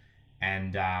 13,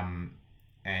 and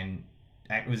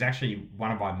it was actually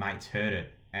one of my mates heard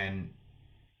it and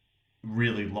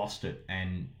really lost it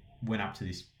and went up to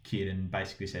this kid and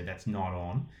basically said, "That's not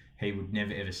on. He would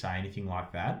never ever say anything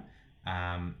like that.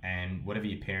 And whatever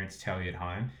your parents tell you at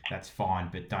home, that's fine,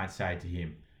 but don't say it to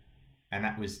him." And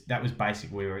that was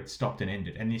basically where it stopped and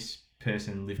ended. And this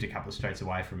person lived a couple of streets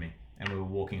away from me, and we were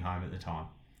walking home at the time,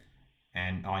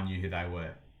 and I knew who they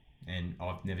were, and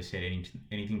I've never said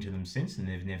anything to them since, and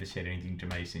they've never said anything to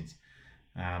me since.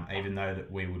 Even though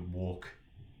that we would walk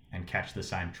and catch the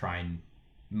same train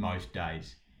most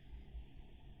days.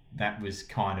 That was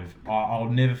kind of, I'll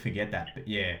never forget that. But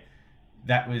yeah,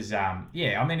 that was I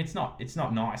mean, it's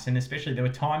not nice, and especially there were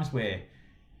times where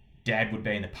Dad would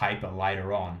be in the paper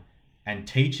later on, and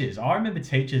I remember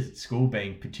teachers at school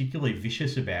being particularly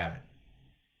vicious about it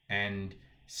and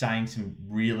saying some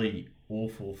really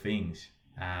awful things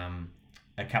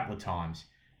a couple of times,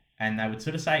 and they would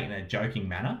sort of say it in a joking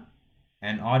manner,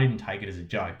 and I didn't take it as a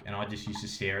joke, and I just used to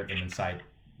stare at them and say,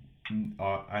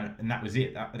 and that was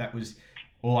it. That was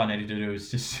all I needed to do,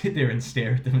 was just sit there and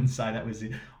stare at them and say that was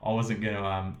it. I wasn't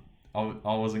gonna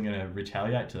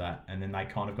retaliate to that, and then they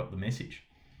kind of got the message.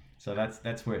 So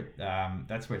that's where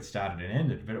it started and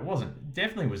ended. But it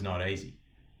definitely was not easy.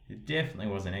 It definitely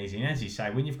wasn't easy. And as you say,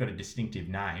 when you've got a distinctive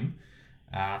name,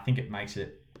 I think it makes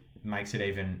it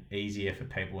even easier for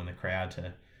people in the crowd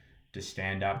to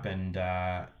stand up and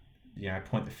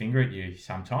point the finger at you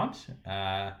sometimes.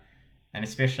 And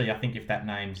especially, I think if that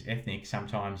name's ethnic,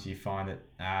 sometimes you find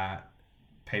that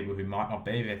people who might not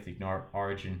be of ethnic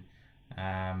origin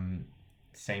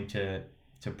seem to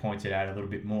point it out a little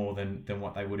bit more than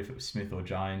what they would if it was Smith or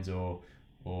Jones or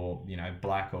or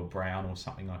black or brown or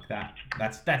something like that.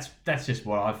 That's just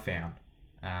what I've found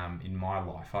in my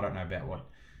life. I don't know about what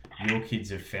your kids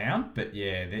have found, but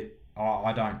yeah,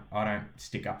 I don't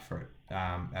stick up for it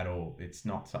at all. It's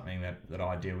not something that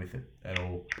I deal with it at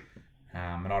all,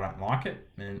 and I don't like it,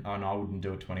 and I wouldn't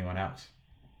do it to anyone else.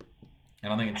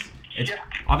 And I think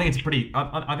I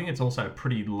think it's also a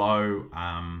pretty low.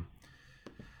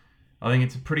 I think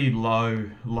it's a pretty low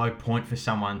point for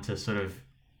someone to sort of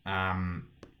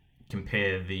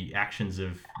compare the actions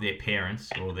of their parents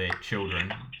or their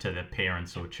children to their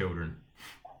parents or children,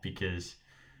 because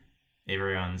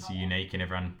everyone's unique and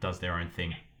everyone does their own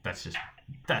thing.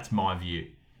 That's my view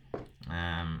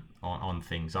on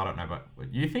things. I don't know about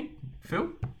what you think, Phil,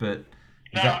 but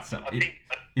is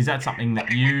that something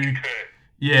that you?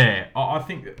 Yeah, I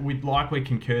think we'd likely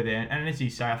concur there. And as you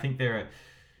say, I think there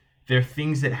are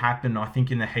things that happen, I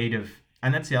think, in the heat of,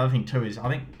 and that's the other thing too, is I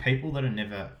think people that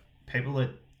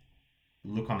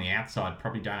look on the outside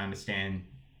probably don't understand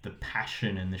the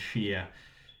passion and the sheer,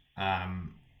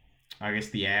 I guess,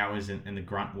 the hours and the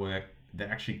grunt work that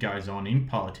actually goes on in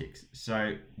politics.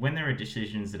 So when there are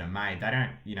decisions that are made, they don't,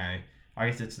 I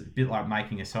guess it's a bit like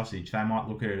making a sausage. They might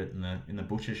look at it in the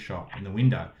butcher's shop in the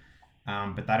window,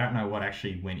 but they don't know what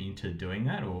actually went into doing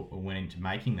that or went into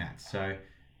making that. So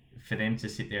for them to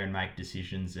sit there and make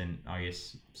decisions and, I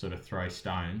guess, sort of throw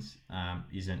stones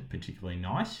isn't particularly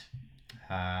nice.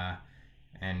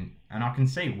 And I can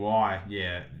see why,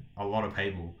 a lot of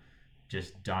people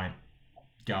just don't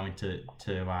go into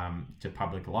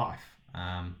public life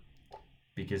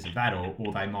because of that,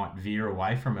 or they might veer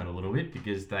away from it a little bit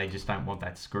because they just don't want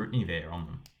that scrutiny there on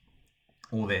them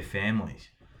or their families.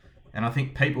 And I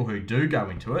think people who do go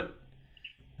into it,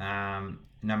 no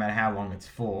matter how long it's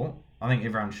for, I think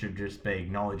everyone should just be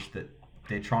acknowledged that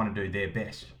they're trying to do their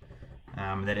best,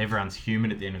 that everyone's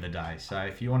human at the end of the day. So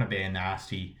if you want to be a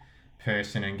nasty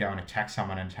person and go and attack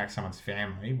someone's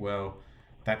family, well,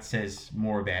 that says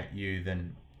more about you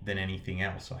than anything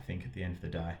else, I think, at the end of the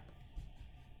day.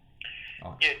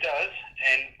 Yeah, it does,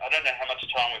 and I don't know how much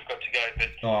time we've got to go,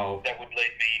 but that would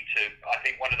lead me into, I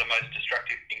think, one of the most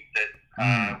destructive things that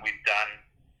we've done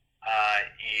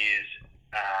is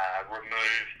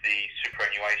remove the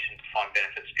superannuation defined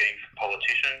benefit scheme for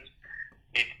politicians.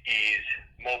 It is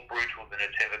more brutal than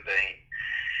it's ever been.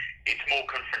 It's more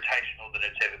confrontational than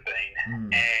it's ever been,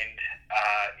 and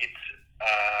it's.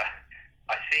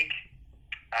 I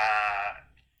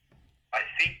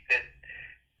think that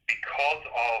because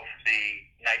of the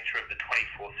nature of the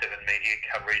 24/7 media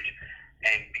coverage,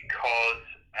 and because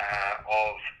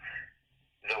of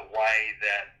the way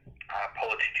that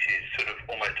politics is sort of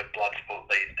almost a blood sport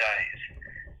these days,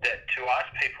 that to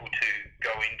ask people to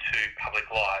go into public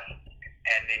life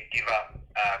and then give up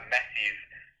massive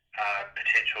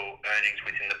potential earnings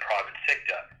within the private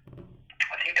sector,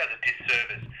 I think does a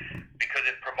disservice, because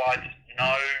it provides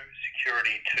no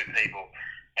security to people.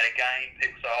 And again,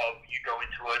 people say, you go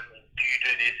into it, and do you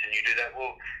do this and you do that?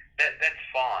 Well, that's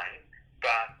fine,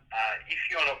 but if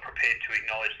you're not prepared to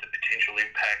acknowledge the potential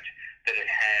impact that it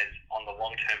has on the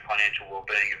long-term financial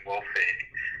well-being and welfare,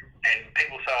 and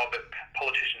people say, but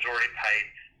politicians already paid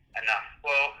enough.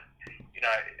 Well,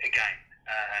 again,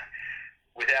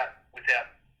 without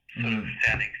sort of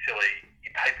sounding silly,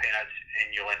 you pay peanuts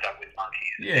and you'll end up with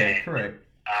monkeys. Yeah, and, correct.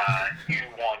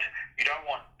 You don't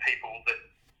want people that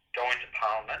go into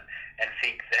Parliament and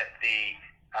think that the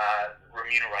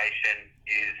remuneration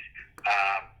is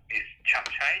chump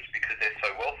change because they're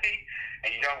so wealthy,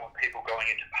 and you don't want people going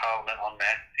into Parliament en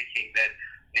masse thinking that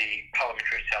the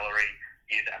parliamentary salary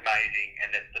is amazing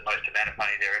and that's the most amount of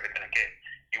money they're ever going to get.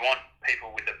 You want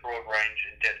people with a broad range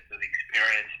and depth of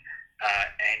experience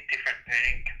and different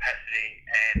earning capacity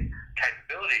and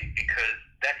capability, because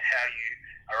that's how you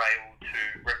are able to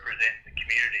represent the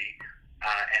community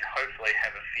and hopefully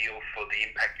have a feel for the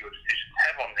impact your decisions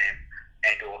have on them,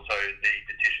 and also the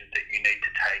decisions that you need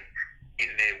to take in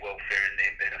their welfare and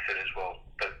their benefit as well.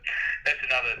 But that's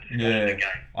another discussion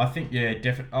again. I think,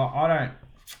 definitely. I don't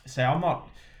say I'm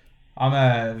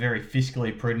a very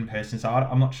fiscally prudent person, so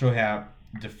I'm not sure how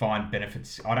defined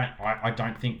benefits. I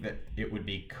don't think that it would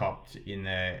be copped in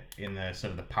the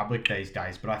sort of the public these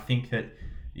days. But I think that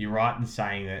you're right in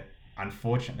saying that,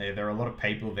 unfortunately, there are a lot of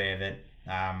people there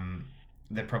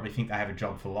that probably think they have a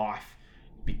job for life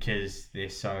because they're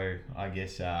so, I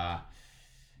guess, how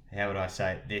would I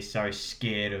say it? They're so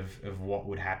scared of what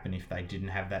would happen if they didn't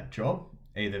have that job,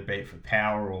 either be it for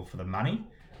power or for the money.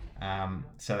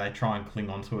 So they try and cling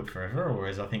on to it forever.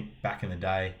 Whereas I think back in the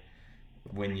day,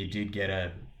 when you did get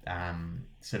a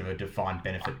sort of a defined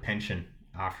benefit pension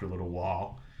after a little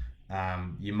while,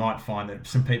 you might find that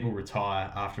some people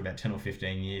retire after about 10 or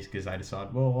 15 years because they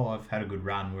decide, well, I've had a good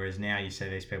run. Whereas now you see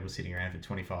these people sitting around for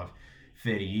 25,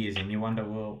 30 years and you wonder,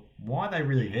 well, why are they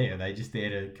really there? Are they just there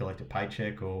to collect a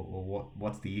paycheck or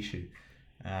what's the issue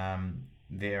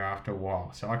there after a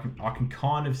while? So I can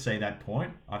kind of see that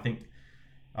point. I think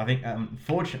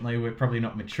unfortunately we're probably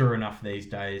not mature enough these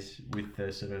days with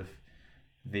the sort of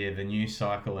the news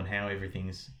cycle and how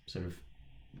everything's sort of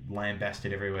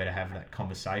lambasted everywhere to have that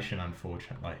conversation.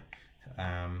 Unfortunately,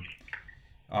 I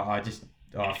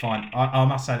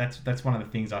must say that's one of the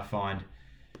things I find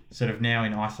sort of now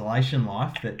in isolation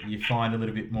life, that you find a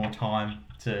little bit more time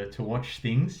to watch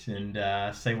things and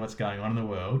see what's going on in the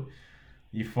world.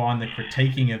 You find the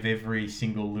critiquing of every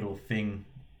single little thing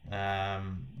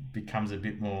becomes a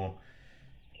bit more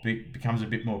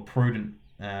prudent,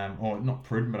 or not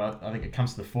prudent, but I think it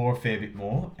comes to the fore a fair bit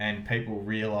more, and people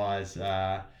realise.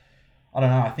 I don't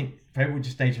know. I think people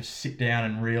just need to sit down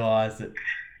and realise that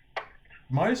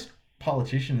most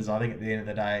politicians, I think, at the end of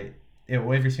the day,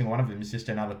 every single one of them is just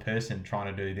another person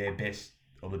trying to do their best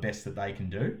or the best that they can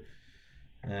do.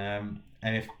 And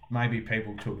if maybe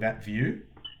people took that view,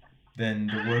 then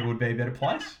the world would be a better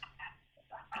place.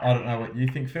 I don't know what you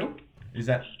think, Phil. Is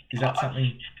that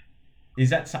something? Is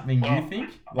that something you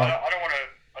think? Like, I don't want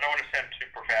to sound too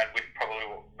profound with probably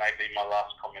what may be my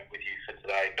last comment with you for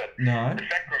today, but no. The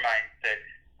fact remains that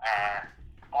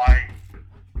I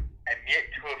am yet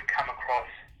to have come across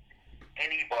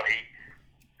anybody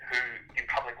who, in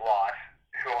public life,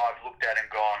 who I've looked at and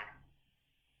gone,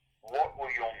 what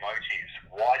were your motives?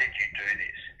 Why did you do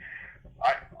this?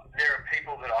 There are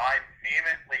people that I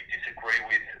vehemently disagree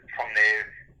with from their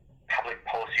public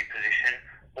policy position,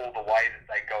 or the way that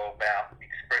they go about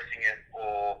expressing it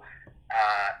or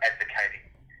advocating.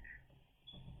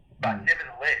 But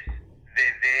nevertheless,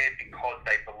 they're there because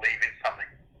they believe in something.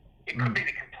 It could be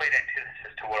the complete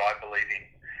antithesis to what I believe in.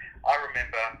 I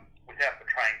remember, without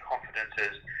betraying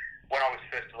confidences, when I was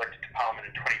first elected to Parliament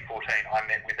in 2014, I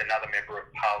met with another member of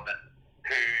Parliament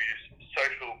whose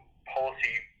social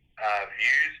policy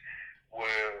views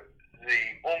were the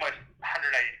almost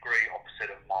 180-degree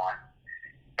opposite of mine.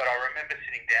 But I remember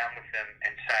sitting down with them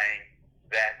and saying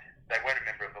that they weren't a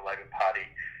member of the Labor Party,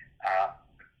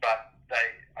 but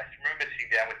I remember sitting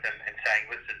down with them and saying,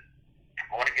 listen,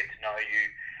 I want to get to know you.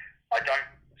 I don't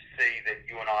see that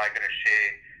you and I are going to share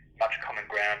much common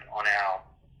ground on our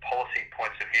policy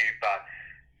points of view, but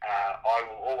I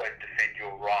will always defend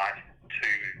your right to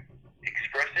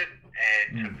express it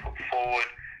and to put forward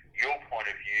your point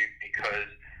of view, because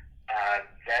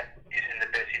that is in the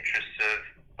best interests of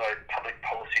both public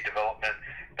policy development,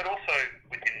 but also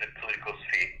within the political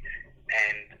sphere.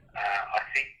 And I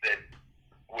think that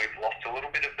we've lost a little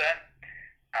bit of that.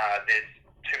 There's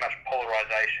too much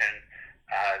polarisation,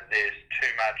 there's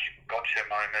too much gotcha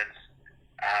moments,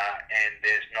 and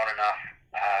there's not enough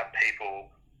people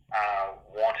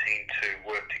wanting to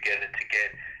work together to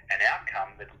get an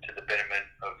outcome that's to the betterment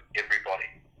of everybody.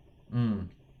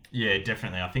 Yeah,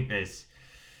 definitely. I think there's,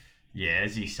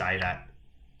 as you say that,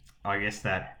 I guess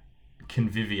that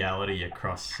conviviality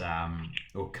across,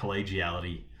 or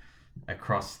collegiality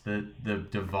across the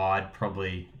divide,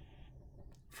 probably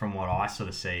from what I sort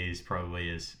of see, is probably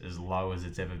as low as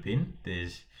it's ever been.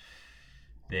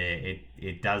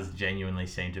 It does genuinely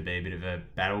seem to be a bit of a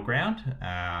battleground,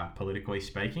 politically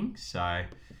speaking. So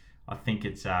I think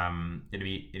it's it'd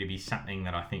be something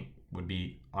that I think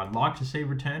I'd like to see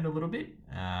returned a little bit,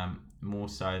 more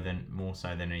so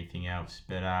than anything else.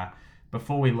 But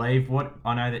before we leave,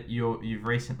 I know that you've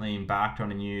recently embarked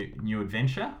on a new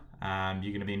adventure.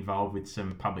 You're going to be involved with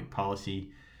some public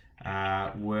policy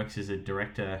works as a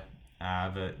director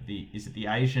of the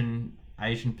Asian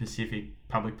Pacific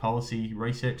Public Policy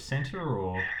Research Centre,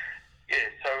 or? Yeah,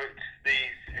 so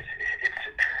its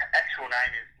actual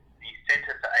name is the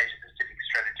Centre for Asia Pacific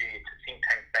Strategy. It's a think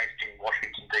tank based in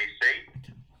Washington DC,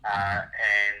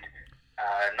 and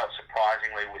not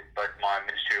surprisingly, with both my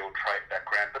ministerial trade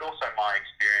background, but also my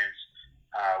experience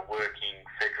working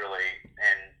federally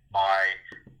and my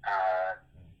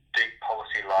deep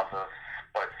policy love of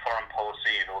both foreign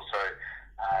policy and also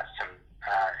some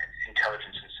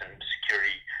intelligence and some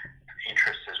security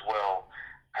interests as well.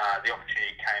 The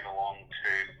opportunity came along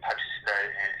to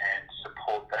participate and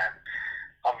support that.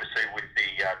 Obviously, with the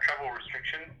travel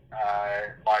restriction,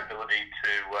 my ability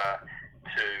to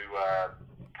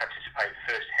participate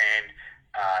firsthand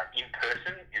in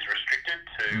person is restricted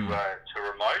to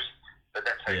remote, but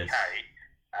that's okay. Yes.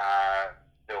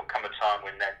 There will come a time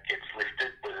when that gets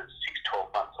lifted, whether it's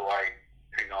 6-12 months away,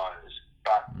 who knows.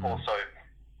 But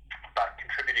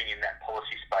contributing in that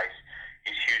policy space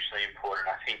is hugely important.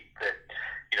 I think that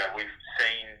we've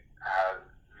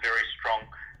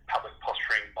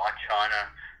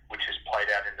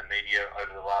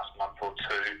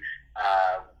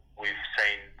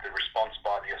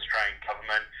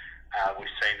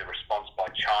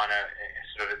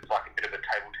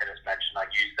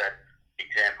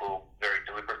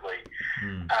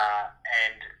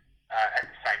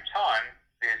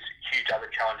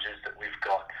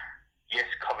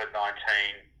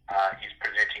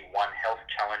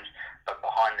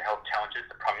behind the health challenges.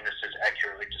 The Prime Minister's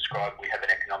accurately described we have an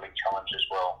economic challenge as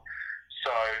well.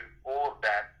 So all of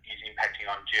that is impacting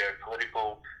on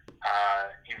geopolitical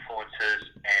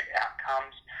influences and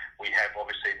outcomes. We have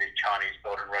obviously the Chinese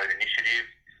Belt and Road Initiative,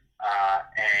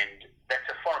 and that's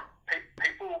a foreign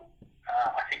people.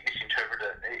 I think misinterpret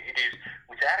it. It is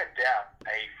without a doubt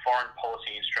a foreign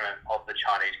policy instrument of the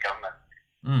Chinese government.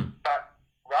 But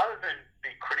rather than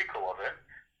be critical of it,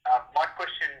 my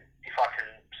question, if I can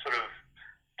sort of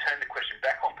turn the question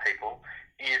back on people,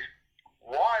 is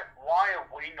why are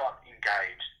we not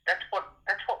engaged? That's what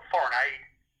foreign aid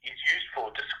is used for.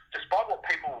 Despite what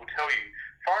people will tell you,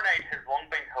 foreign aid has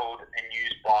long been held and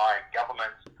used by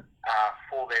governments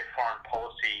for their foreign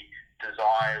policy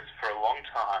desires for a long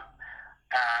time,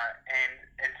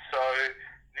 and so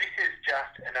this is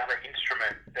just another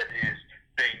instrument that is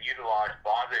being utilised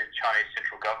by the Chinese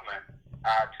central government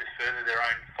to further their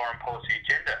own foreign policy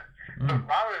agenda. But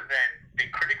rather than be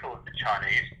critical of the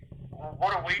Chinese,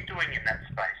 what are we doing in that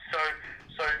space?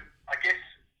 So I guess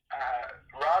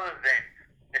rather than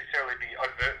necessarily be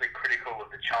overtly critical of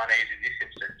the Chinese in this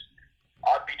instance,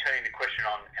 I'd be turning the question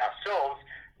on ourselves.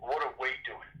 What are we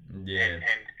doing? Yeah.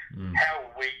 And how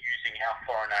are we using our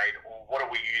foreign aid, or what are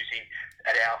we using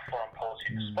at our foreign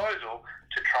policy disposal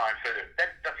to try and further it?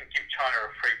 That doesn't give China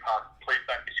a free pass. Please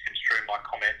don't misconstrue my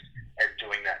comments as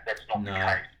doing that. That's not the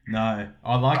case. No,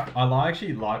 I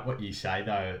actually like what you say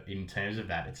though in terms of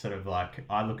that. It's sort of like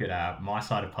I look at my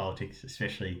side of politics,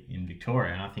 especially in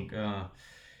Victoria, and I think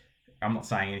I'm not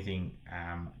saying anything.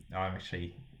 I'm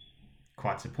actually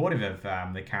quite supportive of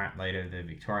the current leader of the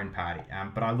Victorian Party,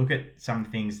 but I look at some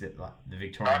things that like the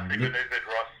Victorian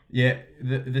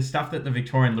the stuff that the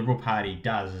Victorian Liberal Party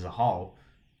does as a whole.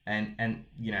 And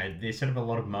you know, there's sort of a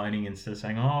lot of moaning and sort of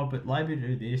saying, oh, but Labor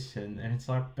do this, and it's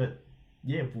like, but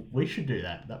yeah, we should do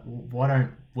that. Why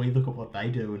don't we look at what they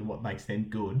do and what makes them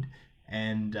good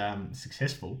and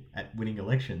successful at winning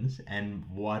elections, and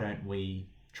why don't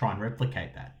we try and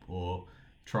replicate that, or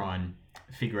try and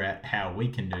figure out how we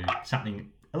can do something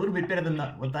a little bit better than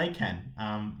what they can,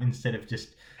 instead of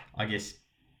just, I guess,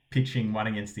 pitching one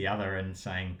against the other and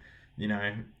saying, you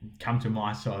know, come to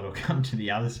my side or come to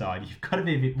the other side. You've got to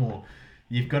be a bit more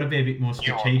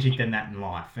strategic than that in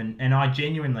life. And I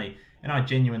genuinely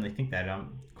think that.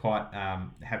 I'm quite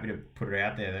happy to put it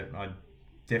out there that I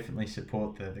definitely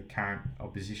support the current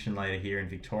opposition leader here in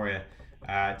Victoria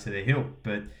to the hilt.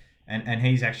 But and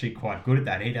he's actually quite good at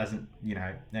that. He doesn't, you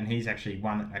know, and he's actually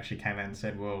one that actually came out and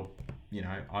said, well, you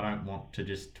know, I don't want to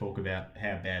just talk about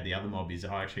how bad the other mob is.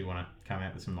 I actually want to come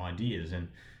out with some ideas. And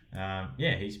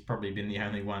he's probably been the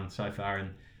only one so far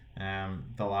in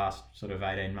the last sort of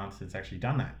 18 months that's actually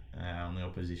done that on the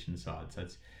opposition side. So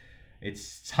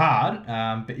it's hard,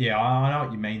 but yeah, I know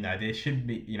what you mean though. There should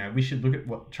be, you know, we should look at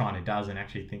what China does and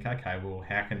actually think, okay, well,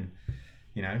 how can,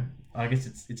 you know, I guess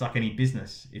it's like any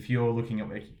business. If you're looking at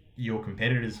what your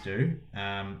competitors do,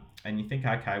 and you think,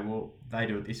 okay, well, they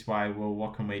do it this way, well,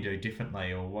 what can we do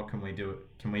differently, or what can we do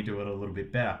it a little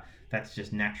bit better? That's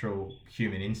just natural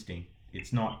human instinct.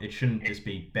 It's not. It shouldn't just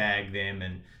be bag them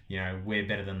and, you know, we're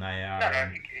better than they are. No,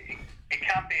 it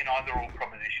can't be an either-or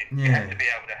proposition. Yeah. You have to be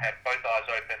able to have both eyes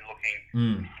open,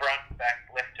 looking front, back,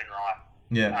 left, and right.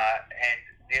 Yeah. I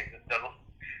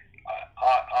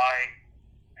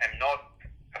am not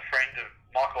a friend of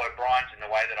Michael O'Brien's in the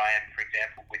way that I am, for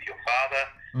example, with your father.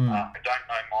 I don't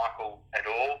know Michael at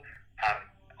all.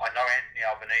 I know Anthony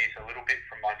Albanese a little bit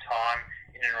from my time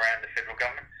in and around the federal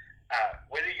government.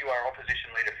 Whether you are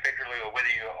opposition leader federally or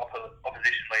whether you are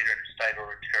opposition leader in a state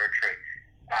or a territory,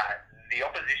 the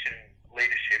opposition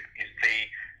leadership is the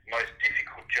most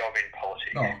difficult job in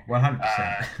politics. Oh, 100%.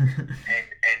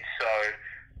 And so,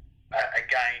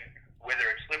 again, whether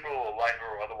it's Liberal or Labor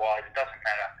or otherwise, it doesn't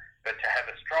matter. But to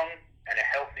have a strong and a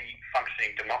healthy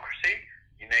functioning democracy,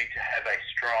 you need to have a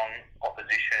strong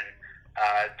opposition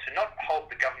to not hold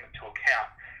the government to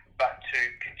account, but to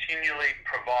continually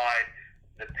provide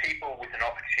the people with an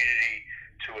opportunity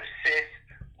to assess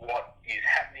what is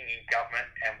happening in government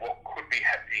and what could be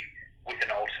happening with an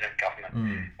alternate government.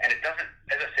 And it doesn't,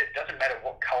 as I said, it doesn't matter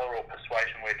what colour or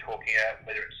persuasion we're talking about,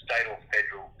 whether it's state or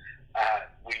federal.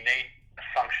 We need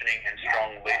functioning and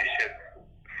strong leadership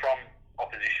from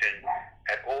opposition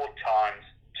at all times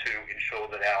to ensure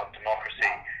that our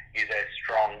democracy is as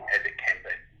strong as it can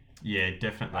be. Yeah,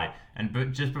 definitely.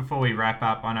 But just before we wrap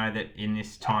up, I know that in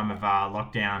this time of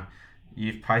lockdown,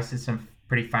 you've posted some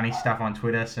pretty funny stuff on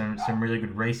Twitter, some really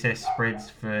good recess spreads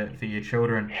for your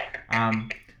children.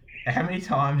 How many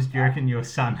times do you reckon your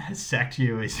son has sacked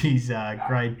you as his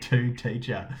grade 2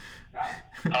 teacher?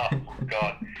 Oh,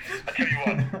 God. I tell you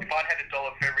what, if I'd had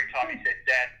 $1 for every time he said,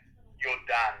 Dad, you're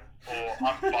done, or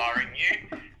I'm firing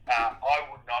you. I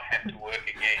would not have to work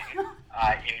again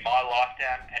in my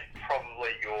lifetime, and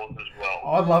probably yours as well.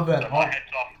 I love that. So my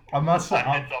hats off. I must say,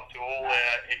 hats off to all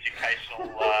our educational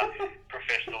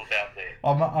professionals out there.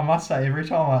 I must say,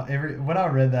 when I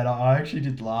read that, I actually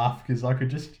did laugh because I could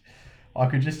just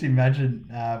imagine.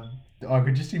 I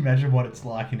could just imagine what it's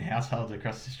like in households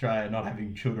across Australia, not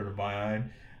having children of my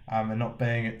own, and not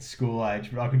being at school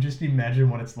age. But I could just imagine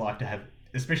what it's like to have,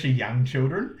 especially young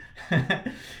children,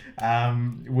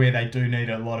 where they do need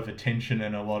a lot of attention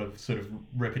and a lot of sort of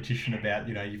repetition about,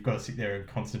 you've got to sit there and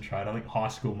concentrate. I think high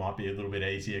school might be a little bit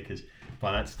easier because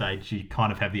by that stage you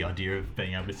kind of have the idea of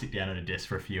being able to sit down at a desk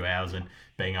for a few hours and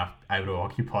being able to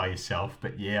occupy yourself.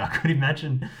 But yeah, I could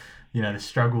imagine, the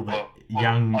struggle that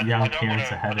young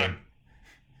parents are having.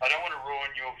 I don't want to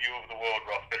ruin your view of the world,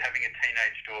 Ross, but having a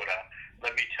teenage daughter,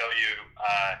 let me tell you,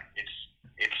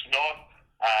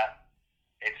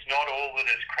 it's not all that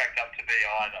it's cracked up to be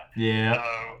either. Yeah,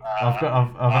 so,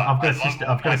 I've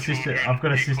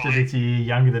got a sister that's a year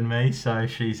younger than me, so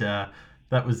she's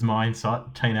that was my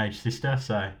teenage sister.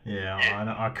 So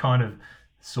yeah. I kind of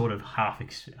sort of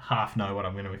half know what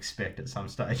I'm going to expect at some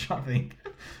stage. I think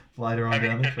later on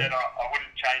down the track. I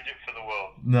wouldn't change it for the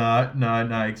world.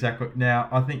 No, exactly. Now,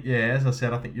 I think, as I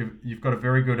said, I think you've got a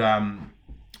very good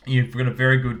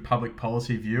public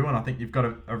policy view, and I think you've got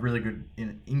a really good,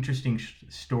 interesting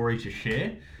story to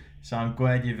share. So I'm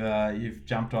glad you've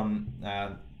jumped on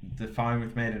the phone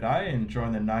with me today and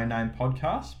joined the No Name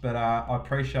podcast. But I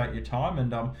appreciate your time,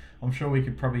 and I'm sure we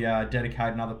could probably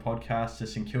dedicate another podcast to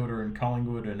St Kilda and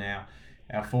Collingwood and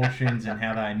our fortunes and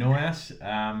how they annoy us,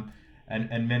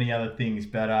 and many other things.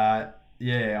 But I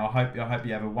hope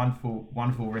you have a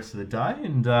wonderful rest of the day,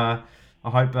 and I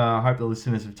hope the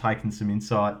listeners have taken some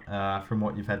insight from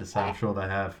what you've had to say. I'm sure they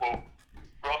have. Well,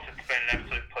 Ross, it's been an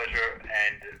absolute pleasure,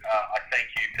 and I thank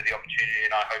you for the opportunity,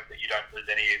 and I hope that you don't lose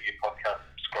any of your podcast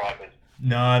subscribers.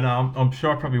 No, I'm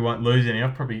sure I probably won't lose any. I'll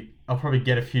probably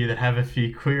get a few that have a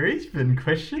few queries and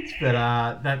questions, but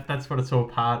that's what it's all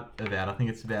part about. I think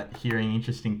it's about hearing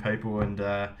interesting people and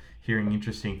hearing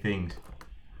interesting things.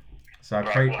 So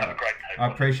I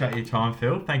appreciate your time,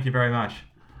 Phil. Thank you very much.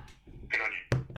 Good on you.